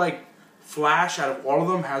 but I feel like Flash, out of all of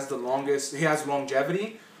them, has the longest. He has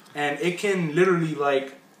longevity, and it can literally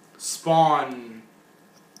like spawn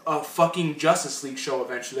a fucking Justice League show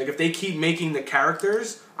eventually. Like, if they keep making the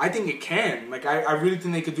characters, I think it can. Like, I really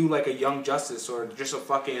think they could do, like, a Young Justice or just a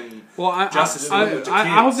fucking Justice League. I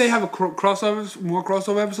hope they have a more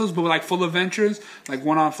crossover episodes, but like full adventures, like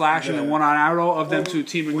one on Flash and then one on Arrow of them two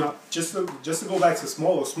teaming up. Just to go back to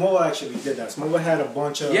Smallville actually did that. Smallville had a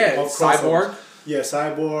bunch of Cyborg. Yeah,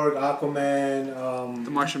 Cyborg, Aquaman, the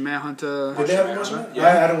Martian Manhunter. Did they have a Martian Manhunter?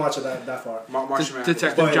 Yeah. I didn't watch it that far. Martian Manhunter.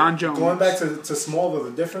 Detective John Jones. Going back to Smallville,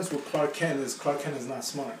 the difference with Clark Kent is not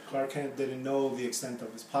smart. Clark Kent didn't know the extent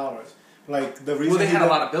of his powers. Like the reason. Well, they had a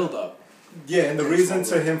lot of build up. Yeah, and the reason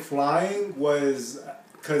to him flying was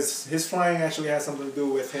because his flying actually had something to do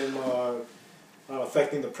with him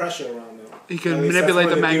affecting the pressure around him. He can manipulate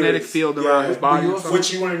the magnetic field around his body.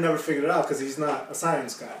 Which you would have never figured it out because he's not a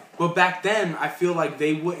science guy. But back then, I feel like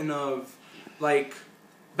they wouldn't have, like,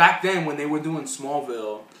 back then when they were doing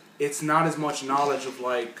Smallville, it's not as much knowledge of,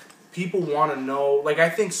 like, people want to know. Like, I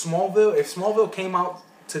think Smallville, if Smallville came out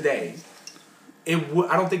today, I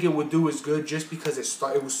don't think it would do as good just because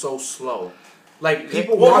it was so slow. Like,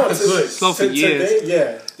 people want the good. Slow for years.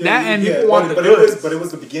 People want the good. But it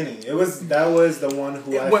was the beginning. That was the one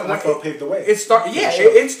who I thought paved the way. It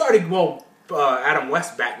started, well, Adam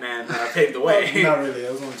West Batman paved the way. Not really.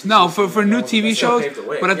 It was only no, for new TV shows.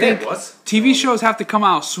 But I think TV shows have to come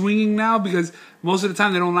out swinging now because most of the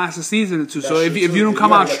time they don't last a season or two. So if you don't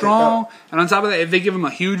come out strong, and on top of that, if they give them a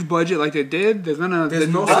huge budget like they did, they're gonna.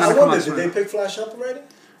 Did they pick Flash up already?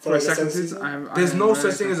 For a second season? There's no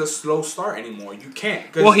such thing as a slow start anymore. You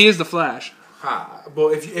can't. Well, he is the Flash. But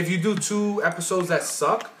if you do 2 episodes that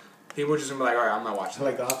suck, people are just gonna be like, all right, I'm not watching.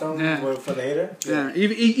 Like Gotham for the hater. Yeah.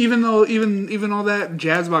 Even all that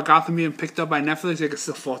jazz about Gotham being picked up by Netflix, they can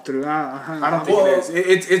still fall through. I don't think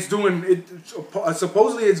it is. It's doing it.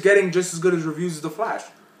 Supposedly, it's getting just as good as reviews as The Flash.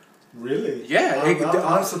 Really? Yeah.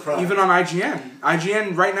 I'm surprised. Even on IGN.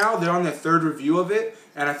 IGN right now they're on their 3rd review of it.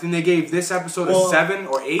 And I think they gave this episode a 7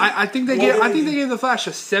 or 8. I think they gave The Flash a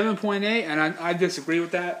 7.8, and I disagree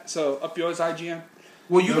with that. So up yours, IGN.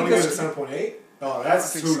 Well, you can give it a 7.8. Oh,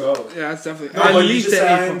 that's too low. Yeah, that's definitely. No, at least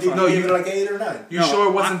an 8.5. No, you like 8 or 9. You sure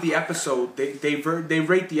it wasn't the episode? They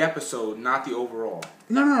rate the episode, not the overall.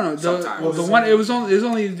 No. The one it was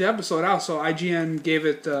only the episode out, so IGN gave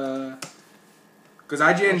it. Because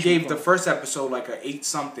IGN gave the first episode like a 8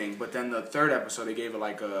 something, but then the 3rd episode they gave it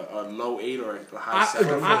like a low 8 or a high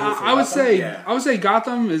 7. I would say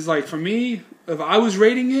Gotham is like, for me, if I was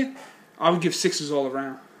rating it, I would give 6s all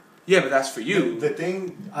around. Yeah, but that's for you. The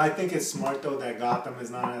thing, I think it's smart though that Gotham is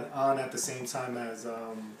not on at the same time as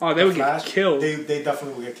they would get killed. They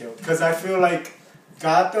definitely would get killed because I feel like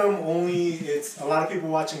Gotham it's a lot of people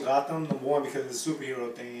watching Gotham, number one, because it's a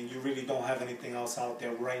superhero thing, and you really don't have anything else out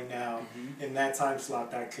there right now in that time slot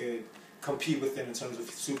that could compete with it in terms of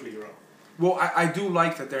superhero. Well, I do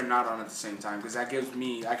like that they're not on at the same time because that gives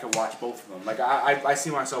me, I can watch both of them. Like, I see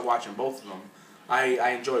myself watching both of them. I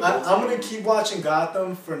enjoy both of them. I'm going to keep watching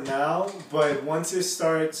Gotham for now, but once it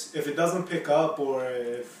starts, if it doesn't pick up or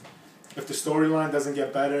if the storyline doesn't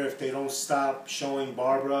get better, if they don't stop showing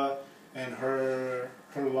Barbara and her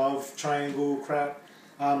love triangle crap,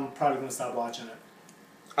 I'm probably gonna stop watching it.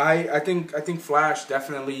 I think Flash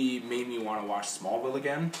definitely made me want to watch Smallville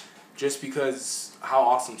again, just because how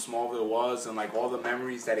awesome Smallville was and like all the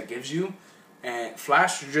memories that it gives you. And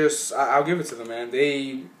Flash I'll give it to them, man.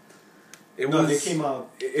 They came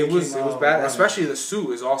out. It was bad, running. Especially the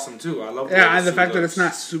suit is awesome too. I love. Yeah, and the fact that it's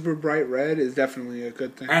not super bright red is definitely a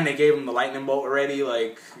good thing. And they gave him the lightning bolt already.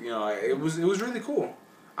 Like, you know, it was really cool.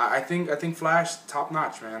 I think Flash top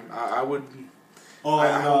notch, man. I would.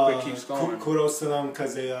 I hope it keeps going. Kudos to them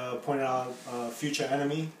because they pointed out future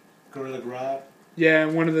enemy, Gorilla Grodd. Yeah,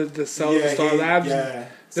 one of the Star Labs. Yeah.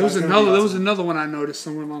 There was another one I noticed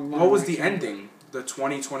somewhere along the line. What was the ending? The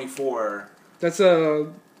 2024. That's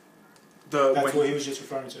That's what he was just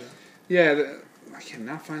referring to. Yeah. I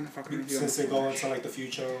cannot find the fucking review. Since they go into like the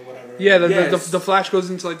future or whatever. Yeah, the Flash goes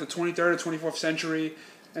into like the 23rd or 24th century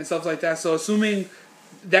and stuff like that. So assuming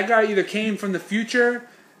that guy either came from the future,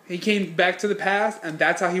 he came back to the past, and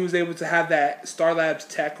that's how he was able to have that Star Labs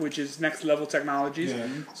tech, which is next level technologies. Yeah.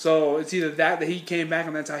 So it's either that he came back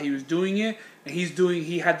and that's how he was doing it, and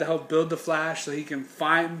he had to help build the Flash so he can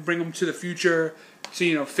bring him to the future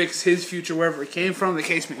to fix his future wherever it came from, the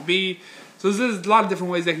case may be. So there's a lot of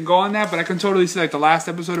different ways they can go on that, but I can totally see like the last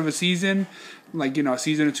episode of a season, like a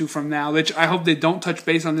season or 2 from now, which I hope they don't touch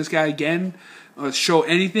base on this guy again. Show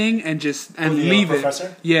anything and leave professor?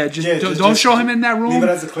 It. Yeah, don't show him in that room. Leave it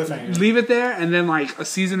as a cliffhanger. Leave it there, and then like a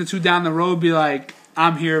season or 2 down the road, be like,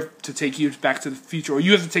 I'm here to take you back to the future, or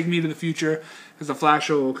you have to take me to the future, because the Flash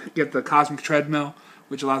will get the cosmic treadmill,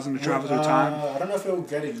 which allows him to travel through time. I don't know if he'll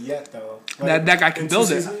get it yet though. Like, that guy can build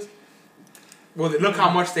it. Well, look how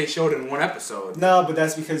much they showed in one episode. No, but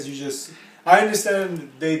that's because you just. I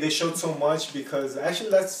understand they showed so much because actually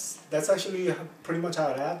that's actually pretty much how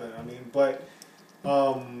it happened. I mean, but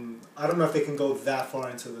I don't know if they can go that far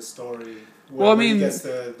into the story. Well, I mean, he gets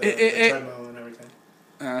the treadmill and everything.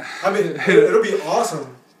 I mean, it'll be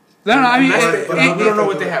awesome. No, I mean, we don't know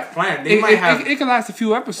what they have planned. They might have. It could last a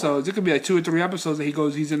few episodes. It could be like 2 or 3 episodes that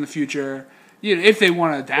he's in the future. You know, if they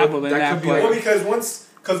want to dabble in that. Well, because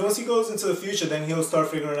once he goes into the future, then he'll start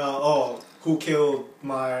figuring out, who killed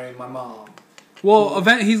my mom. Well,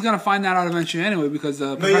 he's gonna find that out eventually anyway because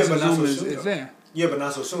Professor Zoom is there. Yeah, but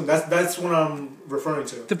not so soon. That's what I'm referring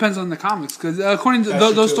to. Depends on the comics, because according to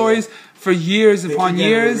those stories, for years upon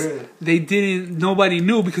years, nobody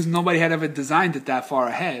knew because nobody had ever designed it that far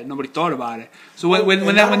ahead. Nobody thought about it. So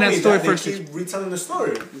when that story first, they keep retelling the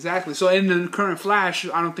story. Exactly. So in the current Flash,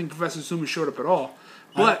 I don't think Professor Zoom showed up at all.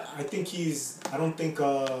 But I don't think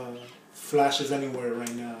Flash is anywhere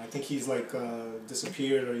right now. I think he's like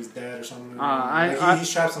disappeared or he's dead or something.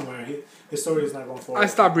 He's trapped somewhere. His story is not going forward. I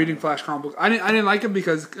stopped reading Flash comic books. I didn't like him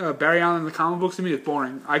because Barry Allen in the comic books to me is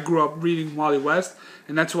boring. I grew up reading Wally West,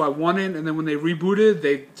 and that's who I wanted. And then when they rebooted,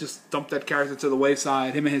 they just dumped that character to the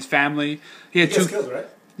wayside. Him and his family. He gets killed, right?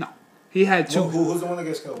 No, he had 2. Who's the one that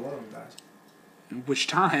gets killed? One of them dies. Which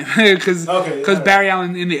time? Because Barry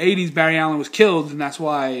Allen in the 80s, Barry Allen was killed, and that's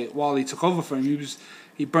why Wally took over for him.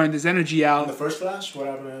 He burned his energy out. In the first Flash, what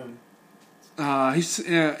happened to him? He's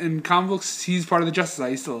in comic books. He's part of the Justice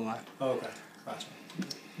League. He's still alive. Oh, okay, gotcha.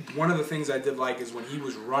 One of the things I did like is when he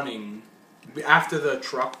was running after the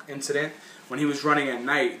truck incident. When he was running at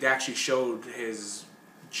night, they actually showed his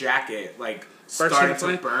jacket starting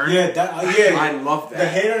to burn. Yeah, I love that. The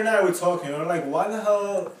hater and I were talking. We were like, why the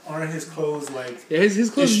hell aren't his clothes his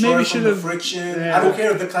clothes maybe should have friction. Yeah. I don't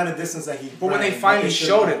care the kind of distance that he. But when they finally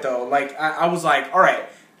showed it though, I was like, all right.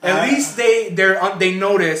 At least they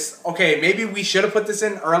noticed. Okay, maybe we should have put this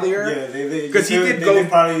in earlier. Yeah, because they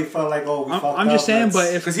probably felt like, we fucked up. I'm just saying,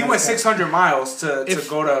 but because he went 600 miles to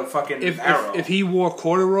go to fucking Arrow. If he wore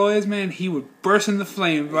corduroys, man, he would burst into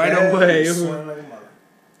flames right away.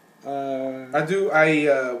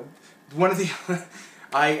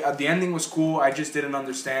 The ending was cool. I just didn't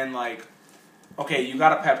understand. Okay, you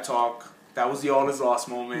got a pep talk. That was the all is lost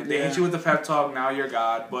moment. They hit you with the pep talk. Now you're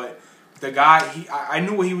God, but. The guy, I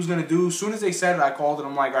knew what he was going to do. As soon as they said it, I called it.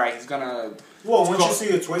 I'm like, all right, he's going to... Well, once you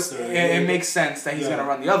see the twister... It makes sense that he's going to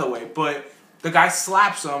run the other way. But the guy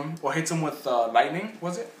slaps him or hits him with lightning,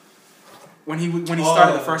 was it? When he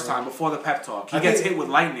started the first time, before the pep talk. He gets hit with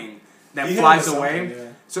lightning, then flies away.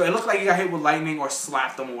 Yeah. So it looked like he got hit with lightning or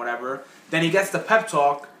slapped him or whatever. Then he gets the pep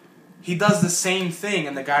talk. He does the same thing,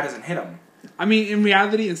 and the guy doesn't hit him. I mean, in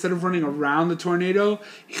reality, instead of running around the tornado,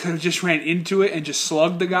 he could have just ran into it and just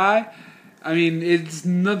slugged the guy. I mean, it's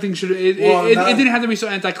nothing should. It didn't have to be so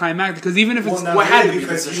anticlimactic because even if it's what had to be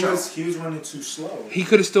because he was running too slow. He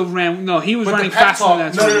could have still ran. No, he was running faster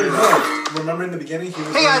than that. No. Remember in the beginning he was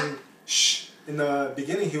running. In the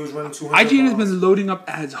beginning he was running 200. IGN has been loading up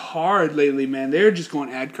ads hard lately, man. They're just going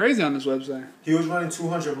ad crazy on this website. He was running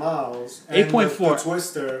 200 miles. 8.4. The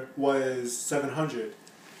twister was 700.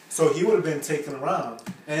 So he would have been taken around.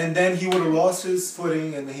 And then he would have lost his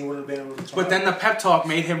footing, and then he wouldn't have been able to turn. But then the pep talk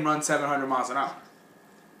made him run 700 miles an hour.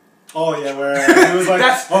 Oh, yeah, where he was like,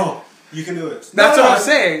 you can do this. That's what I'm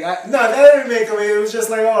saying. That didn't make him. It was just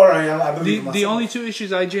like, all right, I believe in myself. The only 2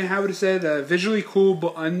 issues IGN have to say that visually cool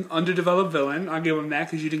but underdeveloped villain. I'll give him that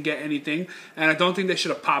because you didn't get anything, and I don't think they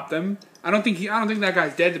should have popped them. I don't think that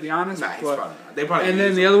guy's dead, to be honest. Nah, he's probably not. They probably. And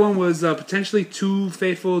then the other one was potentially too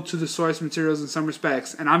faithful to the source materials in some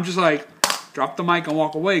respects, and I'm just like, drop the mic and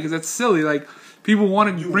walk away because that's silly. Like people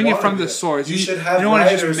want to bring it from the source. You should have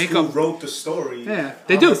writers who wrote the story. Yeah,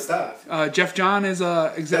 they do. Jeff John is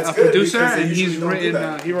a producer, and he's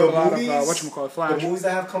written. He wrote a lot of whatchamacallit, Flash. The movies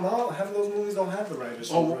that have come out, half of those movies don't have the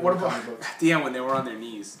writers. Oh, what about at the end when they were on their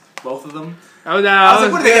knees? Both of them. I was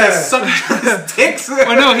like, what are they gonna suck each other's dicks?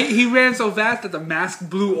 Well, no, he ran so fast that the mask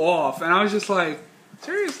blew off, and I was just like,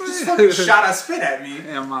 seriously? Just fucking shot a spit at me.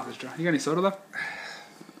 Yeah, my mouth is dry. You got any soda left?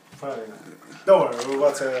 Probably not. Don't worry,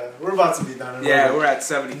 we're about to be done. Yeah, we're at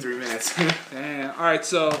 73 minutes. Damn. All right,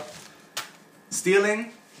 so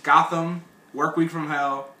Stealing, Gotham, Work Week from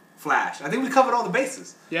Hell, Flash. I think we covered all the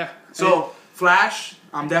bases. Yeah. So Flash,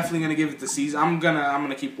 I'm definitely gonna give it the season. I'm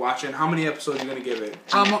gonna keep watching. How many episodes are you gonna give it?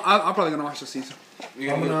 I'm probably gonna watch the season.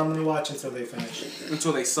 I'm gonna watch until they finish.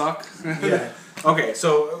 Until they suck. Yeah. Okay,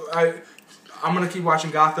 so I'm gonna keep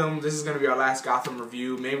watching Gotham. This is gonna be our last Gotham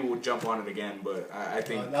review. Maybe we'll jump on it again, but I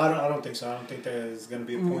think I don't think so. I don't think there's gonna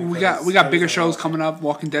be a point. We got bigger shows coming up.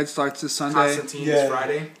 Walking Dead starts this Sunday. Constantine is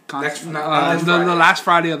Friday. Next Friday. The last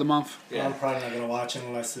Friday of the month. Yeah. I'm probably not gonna watch it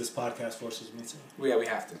unless this podcast forces me to. Yeah, we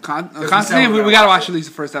have to. Constantine, we gotta watch at least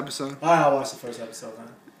the first episode. I'll watch the first episode, man.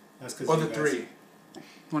 That's because. Or the 3.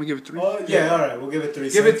 Want to give it 3? Oh yeah, all right, we'll give it 3.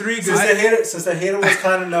 Give it 3. Since the hater was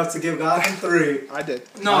kind enough to give Gotham 3, I did.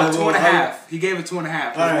 No, 2.5. He gave it 2.5.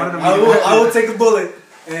 Right, I will take a bullet,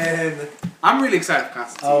 and I'm really excited for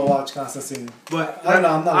Constantine. I'll watch Constantine, but I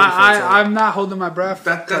don't know. I'm not holding my breath.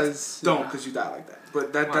 Because you die like that.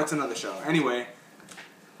 But that's another show. Anyway,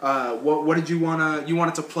 what did you wanna? You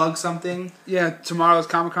wanted to plug something? Yeah, tomorrow's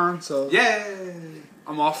Comic-Con, so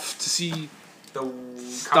I'm off to see the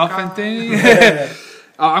stuff and things.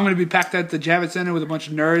 I'm going to be packed at the Javits Center with a bunch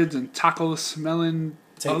of nerds and tacos smelling.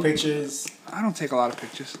 Take pictures. I don't take a lot of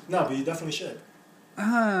pictures. No, but you definitely should.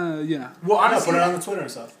 Yeah. Well, honestly, put it on the Twitter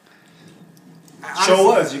and stuff.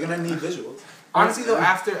 Show us. You're going to need visuals. Honestly, though,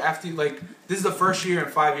 after like this is the first year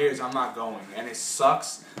in 5 years I'm not going, and it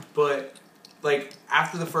sucks. But like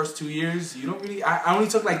after the first 2 years, you don't really. I only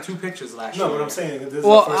took like 2 pictures last year. No, but I'm saying.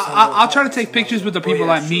 I'll try to take pictures with the people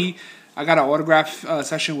like me. I got an autograph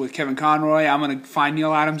session with Kevin Conroy. I'm going to find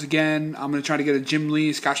Neil Adams again. I'm going to try to get a Jim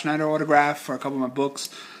Lee, Scott Schneider autograph for a couple of my books.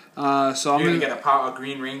 So I'm going to get a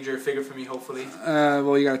Green Ranger figure for me, hopefully.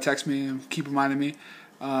 Well, you got to text me and keep reminding me.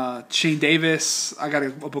 Shane Davis, I got a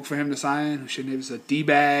book for him to sign. Shane Davis is a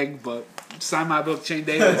D-bag, but sign my book, Shane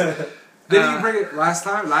Davis. Didn't you bring it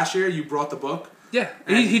last year? You brought the book? Yeah,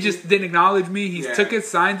 he just didn't acknowledge me. He took it,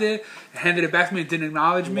 signed it, handed it back to me, and didn't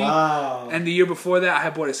acknowledge me. Wow. And the year before that, I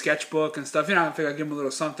had bought a sketchbook and stuff. I figured I'd give him a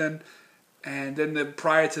little something. And then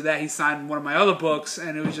prior to that, he signed one of my other books,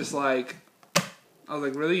 and it was just like, I was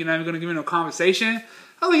like, really? You're not even going to give me no conversation?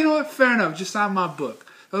 I was like, you know what? Fair enough. Just sign my book.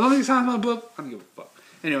 As long as you sign my book, I don't give a fuck.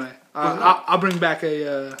 Anyway, I'll bring back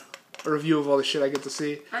a review of all the shit I get to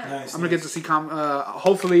see. Nice, I'm going to get to see,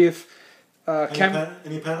 hopefully if...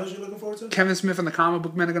 any panels you're looking forward to? Kevin Smith and the Comic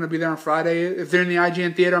Book Men are going to be there on Friday. If they're in the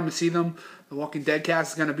IGN Theater, I'm going to see them. The Walking Dead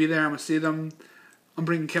cast is going to be there. I'm going to see them. I'm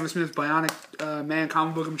bringing Kevin Smith's Bionic Man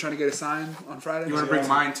comic book. I'm trying to get it signed on Friday. You want to bring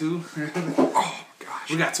mine too? Oh, gosh.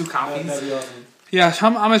 We got 2 copies. That'd be awesome. Yeah, so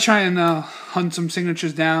I'm going to try and hunt some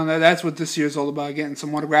signatures down. That's what this year's all about, getting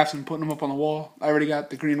some autographs and putting them up on the wall. I already got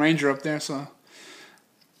the Green Ranger up there, so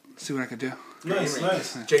let's see what I can do. Nice.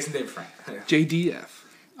 Jason David Frank. JDF.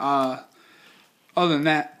 Other than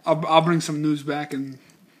that, I'll bring some news back, and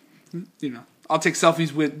I'll take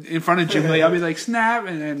selfies in front of Jim Lee. I'll be like snap,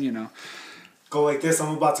 and then go like this.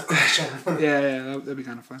 I'm about to crash him. yeah, that'd be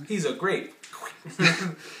kind of funny. He's a great.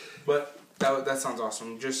 But that sounds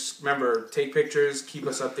awesome. Just remember, take pictures, keep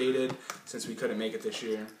us updated. Since we couldn't make it this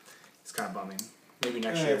year, it's kind of bumming. Maybe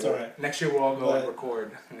next year. It's all right. Next year we'll all go and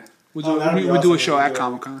record. We'll do a show at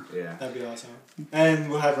Comic-Con. Yeah, that'd be awesome. And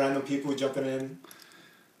we'll have random people jumping in.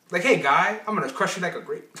 Like, hey, guy, I'm going to crush you like a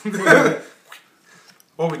grape.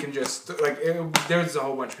 Or we can just, there's a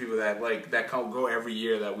whole bunch of people that go every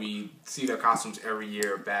year that we see their costumes every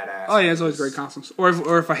year, badass. Oh, yeah, it's always great costumes.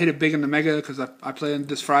 Or if I hit it big in the Mega, because I play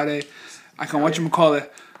this Friday, I can whatchamacallit,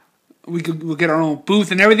 we'll get our own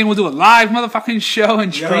booth and everything. We'll do a live motherfucking show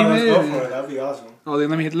and stream it. Go for it. That'd be awesome. Oh, then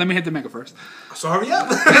let me hit the Mega first. So hurry up.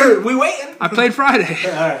 We waiting. I played Friday.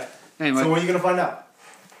 All right. Anyway. So when are you going to find out?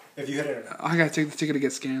 If you hit it. I gotta take the ticket to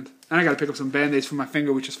get scanned, and I gotta pick up some band-aids for my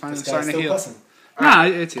finger, which is finally starting to heal. Cussing. Nah,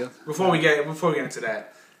 it's healed. Before we get into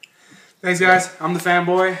that, thanks guys. I'm the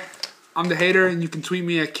fanboy. I'm the hater, and you can tweet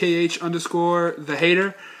me at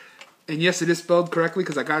KH_the_hater. And yes, it is spelled correctly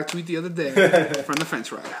because I got a tweet the other day from the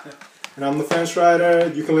Fence Rider. And I'm the Fence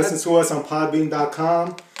Rider. You can listen to us on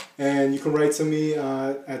Podbean.com, and you can write to me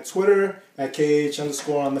at Twitter at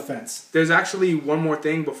KH_on_the_fence. There's actually one more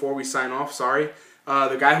thing before we sign off. Sorry.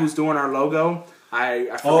 The guy who's doing our logo, I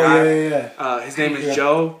forgot. Oh, yeah. His name is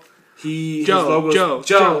Joe. Joe.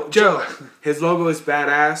 His logo is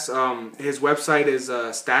badass. His website is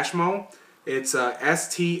Stashmo. It's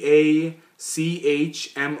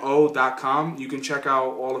STACHMO.com. You can check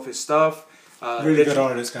out all of his stuff. Really good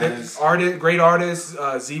artist, guys. Great artist.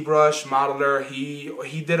 ZBrush modeler.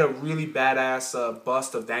 He did a really badass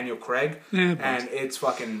bust of Daniel Craig, and it's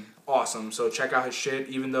fucking awesome. So check out his shit.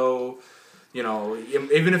 Even though,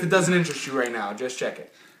 even if it doesn't interest you right now, just check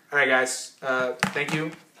it. All right, guys. Thank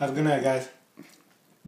you. Have a good night, guys.